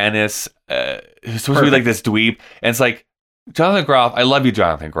Rick Moranis, who's supposed to be like this dweeb, and it's like, Jonathan Groff, I love you,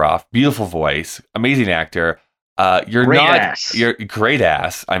 Jonathan Groff. Beautiful voice, amazing actor. You're great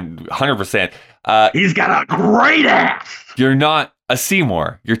ass. I'm 100%. He's got a great ass. You're not a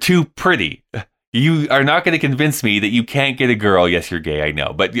Seymour. You're too pretty. You are not going to convince me that you can't get a girl. Yes, you're gay, I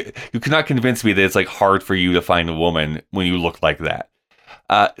know, but you cannot convince me that it's like hard for you to find a woman when you look like that.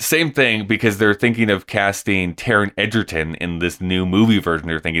 Same thing, because they're thinking of casting Taron Egerton in this new movie version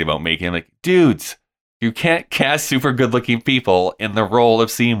they're thinking about making. I'm like, dudes, you can't cast super good-looking people in the role of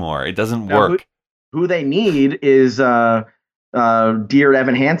Seymour. It doesn't work. Who they need is Dear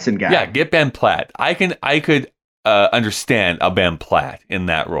Evan Hansen guy. Yeah, get Ben Platt. I could understand a Ben Platt in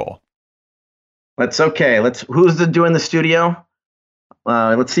that role. Who's doing the studio?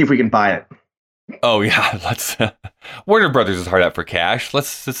 Let's see if we can buy it. Oh yeah, let's. Warner Brothers is hard out for cash. Let's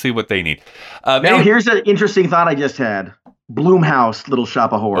see what they need. Here's an interesting thought I just had. Blumhouse, Little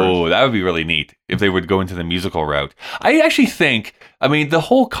Shop of Horrors. Oh, that would be really neat if they would go into the musical route. I actually think, the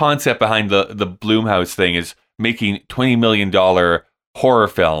whole concept behind the Blumhouse thing is making $20 million horror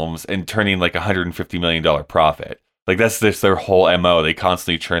films and turning like $150 million profit. Like, that's just their whole MO. They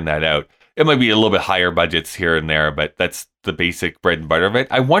constantly churn that out. It might be a little bit higher budgets here and there, but that's the basic bread and butter of it.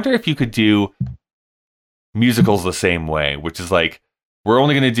 I wonder if you could do musicals the same way, which is like, we're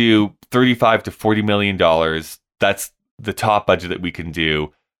only going to do $35 to $40 million. That's the top budget that we can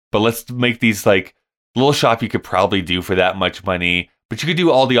do, but let's make these like Little Shop you could probably do for that much money, but you could do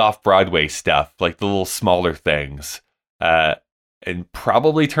all the off-Broadway stuff, like the little smaller things, and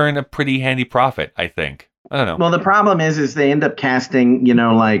probably turn a pretty handy profit, I think. I don't know. Well, the problem is they end up casting,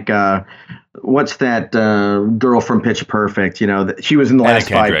 what's that girl from Pitch Perfect? She was in the last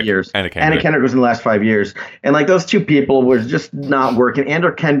 5 years. Anna Kendrick was in the last 5 years. And like those two people were just not working.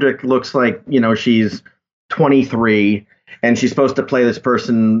 Anna Kendrick looks like, she's 23 and she's supposed to play this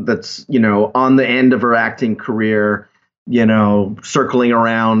person that's, on the end of her acting career, circling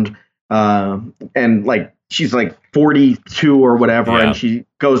around, and like she's like 42 or whatever, and she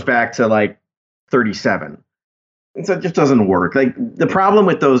goes back to like 37. And so it just doesn't work. Like, the problem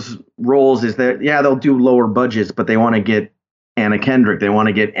with those roles is that, they'll do lower budgets, but they want to get Anna Kendrick, they want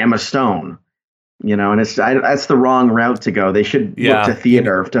to get Emma Stone. And that's the wrong route to go. They should look to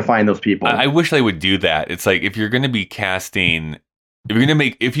theater to find those people. I wish they would do that. It's like, if you're going to be casting,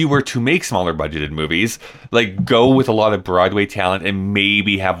 if you were to make smaller budgeted movies, like, go with a lot of Broadway talent and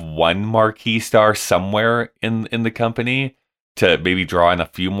maybe have one marquee star somewhere in the company. to maybe draw in a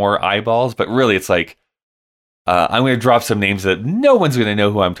few more eyeballs. But really, it's like, I'm going to drop some names that no one's going to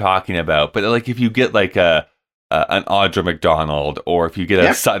know who I'm talking about. But like, if you get like an Audra McDonald, or if you get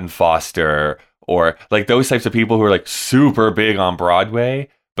a Sutton Foster, or like those types of people who are like super big on Broadway,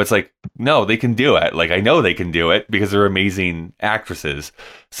 but it's like, no, they can do it. Like, I know they can do it because they're amazing actresses.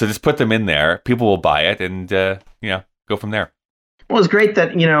 So just put them in there. People will buy it, and go from there. Well, it's great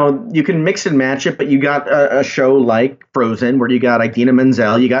that, you can mix and match it, but you got a show like Frozen where you got Idina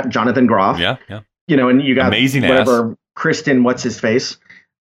Menzel, you got Jonathan Groff. Yeah. And you got amazing whatever, Kristen, what's his face?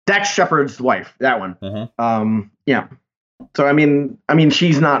 Dax Shepard's wife, that one. Mm-hmm. Yeah. So, I mean,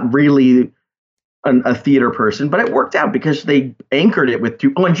 she's not really a theater person, but it worked out because they anchored it with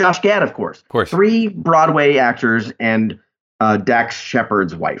two. Oh, and Josh Gad, of course. 3 Broadway actors and Dax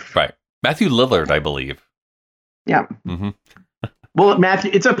Shepard's wife. Right. Matthew Lillard, I believe. Yeah. Mm-hmm. Well,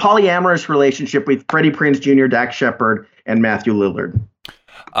 Matthew, it's a polyamorous relationship with Freddie Prinze Jr., Dax Shepard, and Matthew Lillard.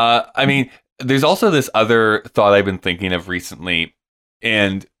 I mean, there's also this other thought I've been thinking of recently,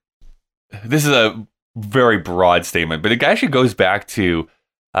 and this is a very broad statement, but it actually goes back to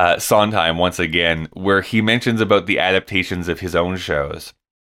Sondheim once again, where he mentions about the adaptations of his own shows.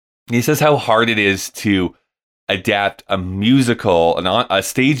 He says how hard it is to adapt a musical, a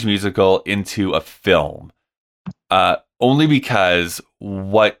stage musical, into a film. Only because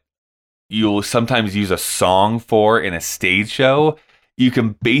what you'll sometimes use a song for in a stage show, you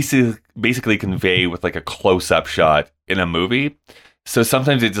can basically convey with like a close-up shot in a movie. So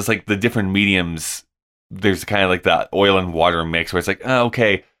sometimes it's just like the different mediums, there's kind of like that oil and water mix where it's like, oh,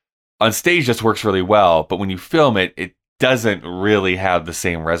 okay, on stage this works really well, but when you film it, it doesn't really have the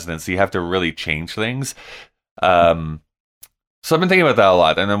same resonance. So you have to really change things. So I've been thinking about that a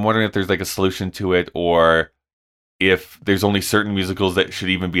lot, and I'm wondering if there's like a solution to it, or if there's only certain musicals that should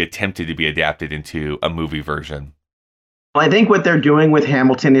even be attempted to be adapted into a movie version. Well, I think what they're doing with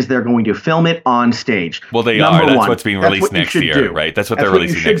Hamilton is they're going to film it on stage. Well, they are. That's what's being released next year, right? That's what they're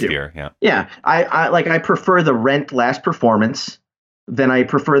releasing next year. Yeah. Yeah. I prefer the Rent last performance than I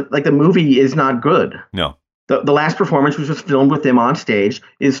prefer, like, the movie is not good. No. The last performance, which was filmed with them on stage,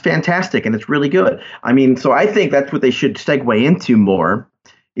 is fantastic, and it's really good. I mean, so I think that's what they should segue into more.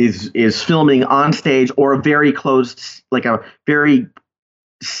 Is filming on stage, or a very closed, like a very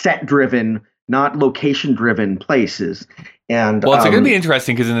set driven, not location driven places. And well, it's going to be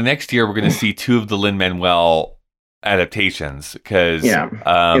interesting because in the next year we're going to see 2 of the Lin-Manuel adaptations, because In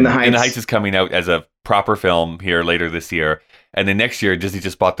the Heights is coming out as a proper film here later this year, and then next year Disney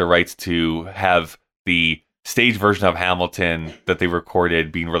just bought the rights to have the stage version of Hamilton that they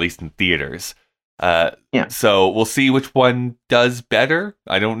recorded being released in theaters. So we'll see which one does better.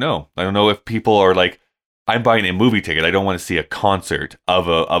 I don't know. I don't know if people are like, I'm buying a movie ticket, I don't want to see a concert of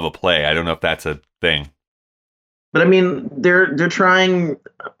a play. I don't know if that's a thing. But I mean, they're trying.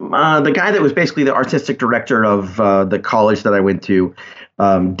 The guy that was basically the artistic director of the college that I went to,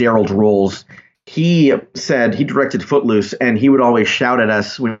 Daryl Drolls, he said he directed Footloose, and he would always shout at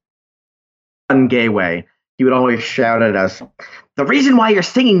us in a gay way. He would always shout at us, the reason why you're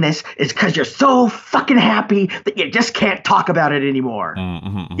singing this is because you're so fucking happy that you just can't talk about it anymore.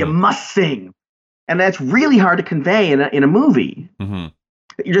 Mm-hmm. You must sing. And that's really hard to convey in a movie. Mm-hmm.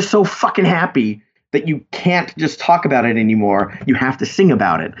 You're just so fucking happy that you can't just talk about it anymore. You have to sing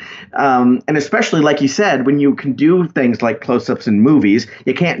about it. And especially, like you said, when you can do things like close-ups in movies,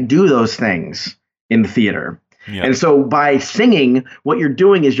 you can't do those things in the theater. Yeah. And so by singing, what you're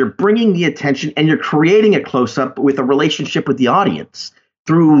doing is you're bringing the attention, and you're creating a close-up with a relationship with the audience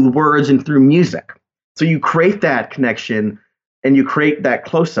through words and through music. So you create that connection, and you create that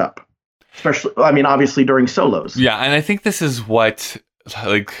close-up, especially, I mean, obviously during solos. Yeah, and I think this is what,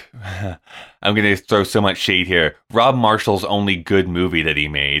 like, I'm going to throw so much shade here. Rob Marshall's only good movie that he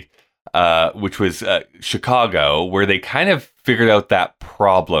made, which was Chicago, where they kind of figured out that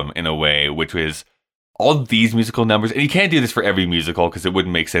problem in a way, which was all these musical numbers, and you can't do this for every musical because it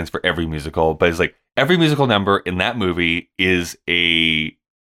wouldn't make sense for every musical, but it's like every musical number in that movie is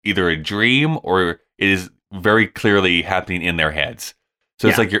either a dream or it is very clearly happening in their heads. So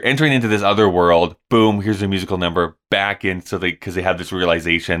it's like you're entering into this other world, boom, here's a musical number, back in, so because they have this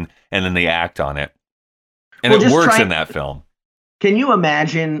realization, and then they act on it. And it works in that film. Can you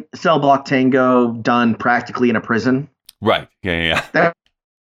imagine Cell Block Tango done practically in a prison? Right. Yeah. That's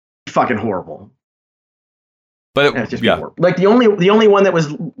fucking horrible. But like the only one that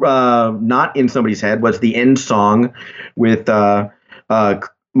was not in somebody's head was the end song with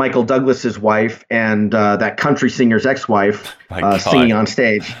Michael Douglas's wife and that country singer's ex-wife singing on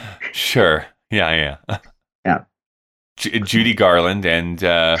stage. Sure. Yeah. Yeah. Judy Garland and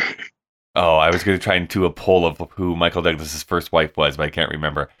Oh, I was going to try and do a poll of who Michael Douglas's first wife was, but I can't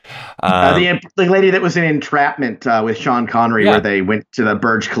remember. The lady that was in Entrapment with Sean Connery, Yeah. where they went to the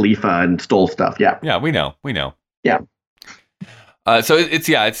Burj Khalifa and stole stuff. Yeah. Yeah, we know. Yeah. So it's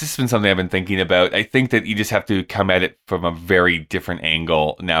just been something I've been thinking about. I think that you just have to come at it from a very different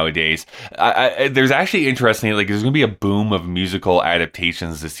angle nowadays. There's actually interesting, like there's going to be a boom of musical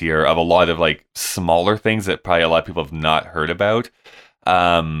adaptations this year of a lot of like smaller things that probably a lot of people have not heard about.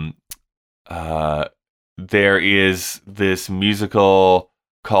 There is this musical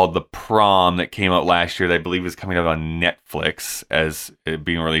called The Prom that came out last year that I believe is coming out on Netflix as it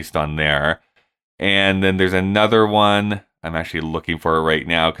being released on there. And then there's another one. I'm actually looking for it right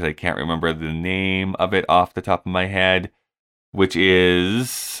now because I can't remember the name of it off the top of my head, which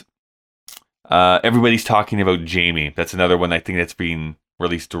is Everybody's Talking About Jamie. That's another one I think that's being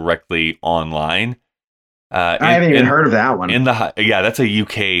released directly online. I haven't even heard of that one. That's a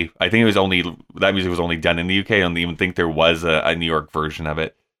UK. I think that music was only done in the UK. I don't even think there was a New York version of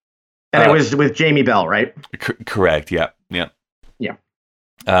it. And it was with Jamie Bell, right? Correct. Yeah.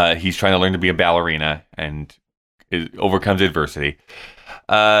 He's trying to learn to be a ballerina and it overcomes adversity.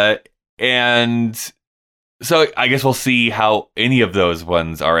 And so I guess we'll see how any of those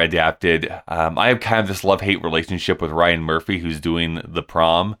ones are adapted. I have kind of this love-hate relationship with Ryan Murphy, who's doing The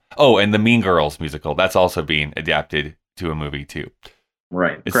Prom. Oh, and the Mean Girls musical. That's also being adapted to a movie, too.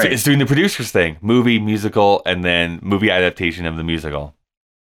 Right. Great. It's doing the producers thing. Movie, musical, and then movie adaptation of the musical.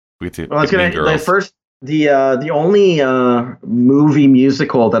 The only movie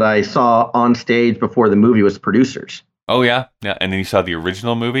musical that I saw on stage before the movie was Producers. Oh, yeah? Yeah. And then you saw the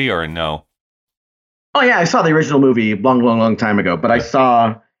original movie or no? Oh, yeah. I saw the original movie long time ago. But I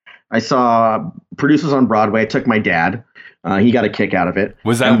saw Producers on Broadway. I took my dad. He got a kick out of it.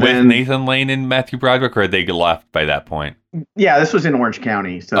 Was that with Nathan Lane and Matthew Broderick, or had they left by that point? Yeah, this was in Orange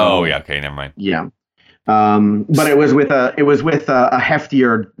County. So. Oh, yeah. Okay, never mind. Yeah. But it was with a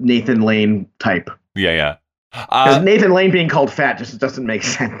heftier Nathan Lane type. Yeah. Because Nathan Lane being called fat just doesn't make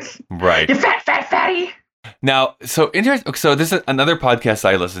sense. Right. You fatty. Now, so interesting. So this is another podcast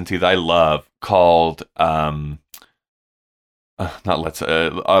I listen to that I love called My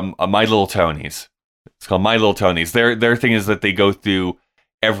Little Tonys. It's called My Little Tonys. Their thing is that they go through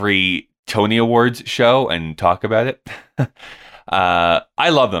every Tony Awards show and talk about it. I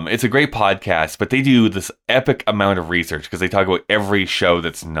love them. It's a great podcast, but they do this epic amount of research because they talk about every show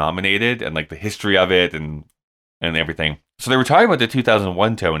that's nominated and like the history of it and everything. So they were talking about the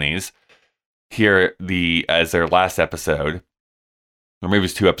 2001 Tonys here as their last episode, or maybe it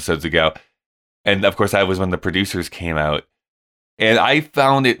was 2 episodes ago. And of course, that was when the producers came out. And I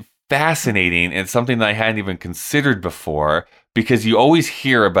found it fascinating and something that I hadn't even considered before, because you always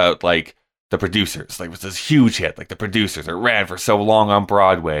hear about like the producers, like it was this huge hit, like the producers, it ran for so long on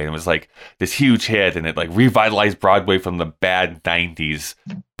Broadway and it was like this huge hit and it like revitalized Broadway from the bad 90s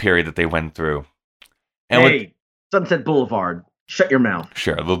period that they went through. And Sunset Boulevard, shut your mouth.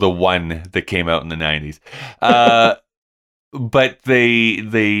 Sure, the one that came out in the 90s. But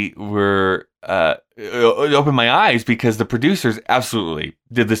they were it opened my eyes because the producers absolutely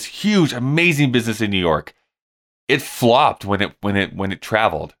did this huge, amazing business in New York. It flopped when it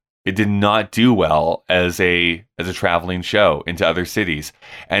traveled. It did not do well as a traveling show into other cities,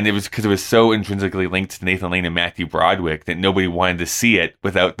 and it was because it was so intrinsically linked to Nathan Lane and Matthew Broderick that nobody wanted to see it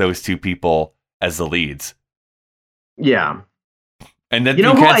without those two people as the leads. Yeah, and then you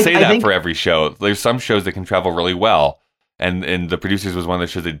can't say that for every show. There's some shows that can travel really well. And the producers was one of the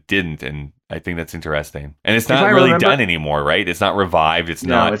shows that didn't, and I think that's interesting. And it's not really done anymore, right? It's not revived. It's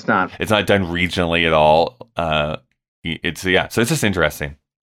not done regionally at all. So it's just interesting.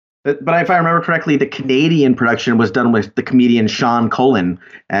 But if I remember correctly, the Canadian production was done with the comedian Sean Cullen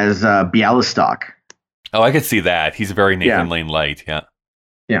as Bialystok. Oh, I could see that. He's a very Nathan Lane light. Yeah.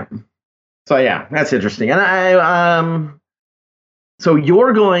 Yeah. So yeah, that's interesting. And so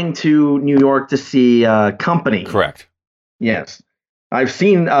you're going to New York to see Company. Correct. Yes. I've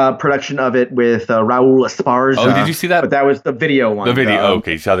seen production of it with Raul Esparza. Oh, did you see that? But that was the video one. The video.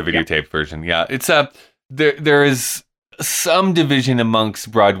 Okay, you saw the videotape version. Yeah, it's there is some division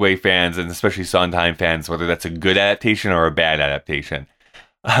amongst Broadway fans and especially Sondheim fans whether that's a good adaptation or a bad adaptation.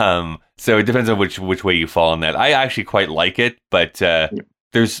 So it depends on which way you fall on that. I actually quite like it, but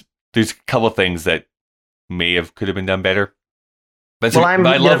there's a couple of things that could have been done better. But I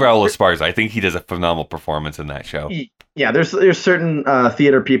love Raul Esparza. I think he does a phenomenal performance in that show. Yeah, there's certain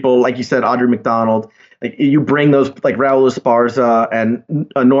theater people, like you said, Audrey McDonald. Like you bring those, like Raul Esparza and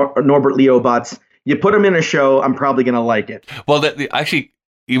Norbert Leobatz. You put them in a show, I'm probably gonna like it. Well, actually,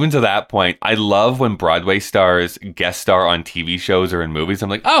 even to that point, I love when Broadway stars guest star on TV shows or in movies. I'm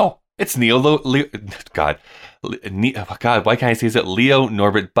like, oh, It's God, God, why can't I say it? Leo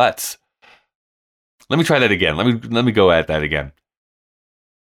Norbert Butz. Let me try that again. Let me go at that again.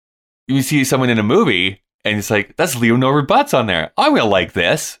 You see someone in a movie, and it's like, that's Leo Norbert Butz on there. I'm gonna like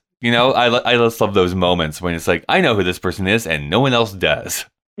this. You know, I just love those moments when it's like, I know who this person is, and no one else does.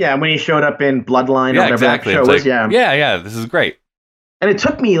 Yeah, when he showed up in Bloodline or whatever exactly. that show was. Yeah, this is great. And it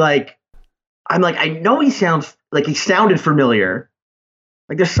took me I'm like, I know he sounded familiar.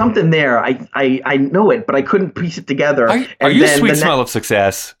 Like there's something there. I know it, but I couldn't piece it together. Are you Sweet Smell of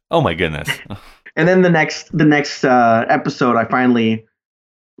Success? Oh my goodness. And then the next episode, I finally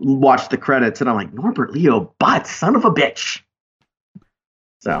watched the credits, and I'm like, Norbert Leo Butz, son of a bitch.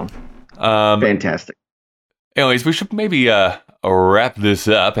 So, fantastic. Anyways, we should maybe wrap this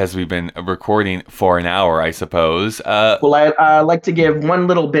up as we've been recording for an hour, I suppose. Well, I'd like to give one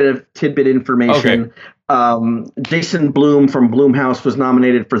little bit of tidbit information. Okay. Jason Blum from Blumhouse was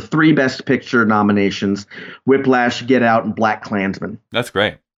nominated for 3 Best Picture nominations: Whiplash, Get Out, and BlacKkKlansman. That's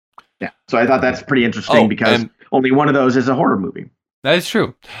great. Yeah, so I thought that's pretty interesting because only one of those is a horror movie. That is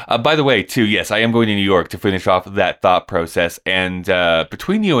true. By the way, too, yes, I am going to New York to finish off that thought process. And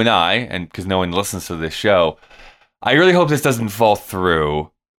between you and I, and because no one listens to this show, I really hope this doesn't fall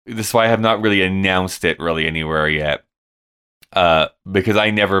through. This is why I have not really announced it really anywhere yet. Because I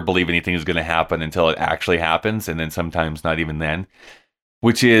never believe anything is going to happen until it actually happens, and then sometimes not even then.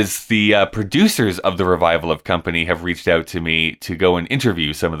 Which is the producers of the Revival of Company have reached out to me to go and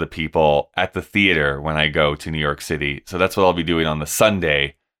interview some of the people at the theater when I go to New York City. So that's what I'll be doing on the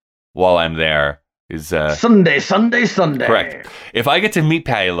Sunday while I'm there. Is Sunday. Correct. If I get to meet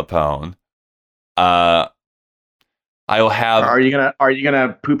Patti LuPone, I will have. Are you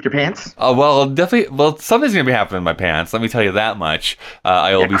gonna poop your pants? Well, definitely. Well, something's gonna be happening in my pants. Let me tell you that much.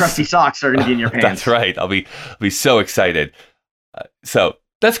 I will be crusty socks are gonna be in your pants. That's right. I'll be so excited. So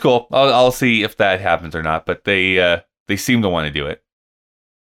that's cool. I'll see if that happens or not. But they seem to want to do it.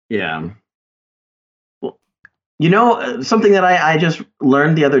 Yeah. Well, something that I just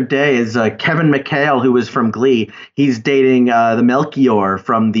learned the other day is Kevin McHale, who was from Glee. He's dating the Melchior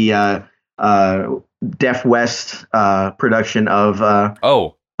from the Deaf West production of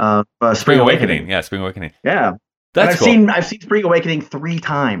Spring Awakening. Yeah, Spring Awakening. Yeah, that's cool. I've seen Spring Awakening 3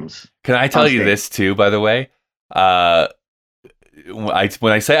 times. Can I tell you this too? By the way, when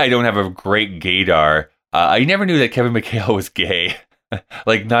I say I don't have a great gaydar, I never knew that Kevin McHale was gay.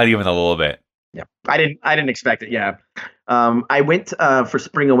 Like not even a little bit. Yeah, I didn't expect it. Yeah. I went for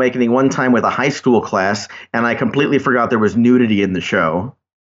Spring Awakening one time with a high school class, and I completely forgot there was nudity in the show.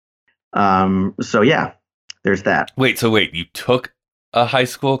 So yeah, there's that. Wait, you took a high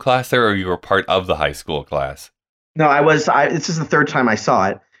school class there, or you were part of the high school class? No, this is the 3rd time I saw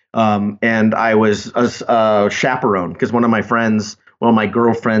it. And I was a chaperone because one of my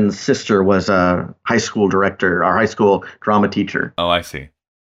girlfriend's sister was a high school director, our high school drama teacher. Oh, I see.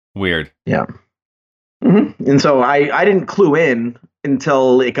 Weird. Yeah. Mm-hmm. And so I didn't clue in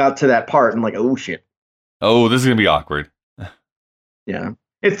until it got to that part. And like, oh shit. Oh, this is gonna be awkward. Yeah.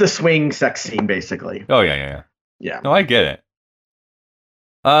 It's the swing sex scene, basically. Oh, yeah. Yeah. No, I get it.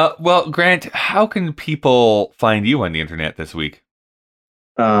 Well, Grant, how can people find you on the internet this week?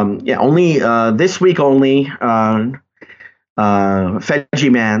 Only this week only on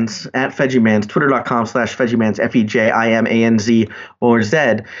Fegimans at Fegimans, twitter.com/Fegimans, FEJIMANZ or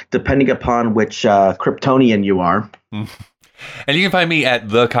Z, depending upon which Kryptonian you are. And you can find me at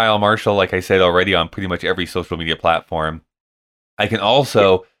the Kyle Marshall, like I said already, on pretty much every social media platform. I can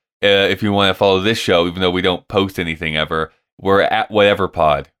also, if you want to follow this show, even though we don't post anything ever, we're at Whatever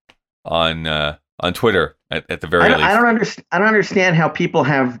Pod on Twitter at the very least. I don't understand how people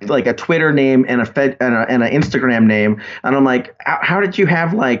have like a Twitter name and an Instagram name, and I'm like, how did you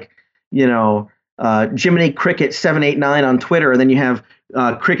have Jiminy Cricket 789 on Twitter, and then you have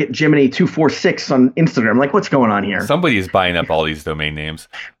Cricket Jiminy 246 on Instagram? Like, what's going on here? Somebody is buying up all these domain names.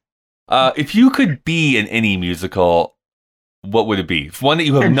 If you could be in any musical, what would it be? One that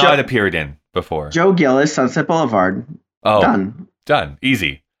you have not appeared in before. Joe Gillis, Sunset Boulevard. Oh, done.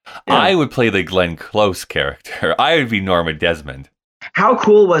 Easy. Yeah. I would play the Glenn Close character. I would be Norma Desmond. How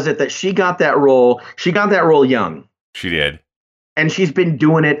cool was it that she got that role? She got that role young. She did. And she's been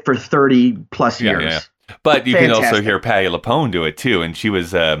doing it for 30 plus years. Yeah. But you can also hear Patti LuPone do it too. And she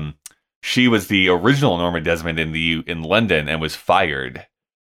was the original Norma Desmond in London and was fired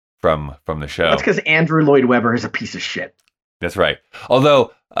from the show. That's because Andrew Lloyd Webber is a piece of shit. That's right.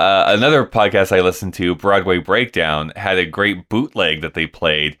 Although another podcast I listened to, Broadway Breakdown, had a great bootleg that they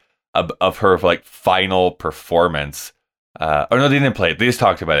played of her final performance. Or no, they didn't play it. They just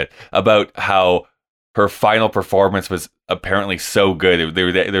talked about it, about how her final performance was apparently so good.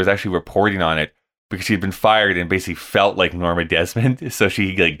 There was actually reporting on it because she'd been fired and basically felt like Norma Desmond, so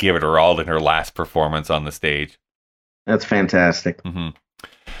she like gave it her all in her last performance on the stage. That's fantastic. Mm-hmm.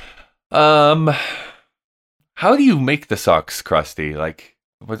 How do you make the socks, Krusty? Like,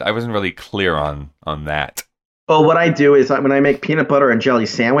 I wasn't really clear on that. Well, what I do is when I make peanut butter and jelly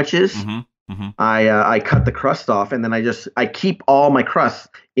sandwiches, I cut the crust off, and then I keep all my crust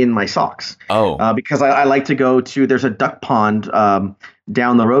in my socks. Oh, because I like to go to, there's a duck pond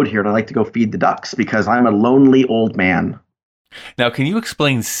down the road here, and I like to go feed the ducks because I'm a lonely old man. Now, can you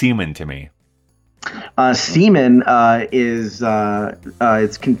explain semen to me? Semen is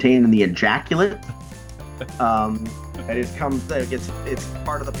it's contained in the ejaculate. It's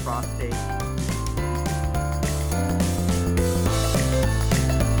part of the prostate.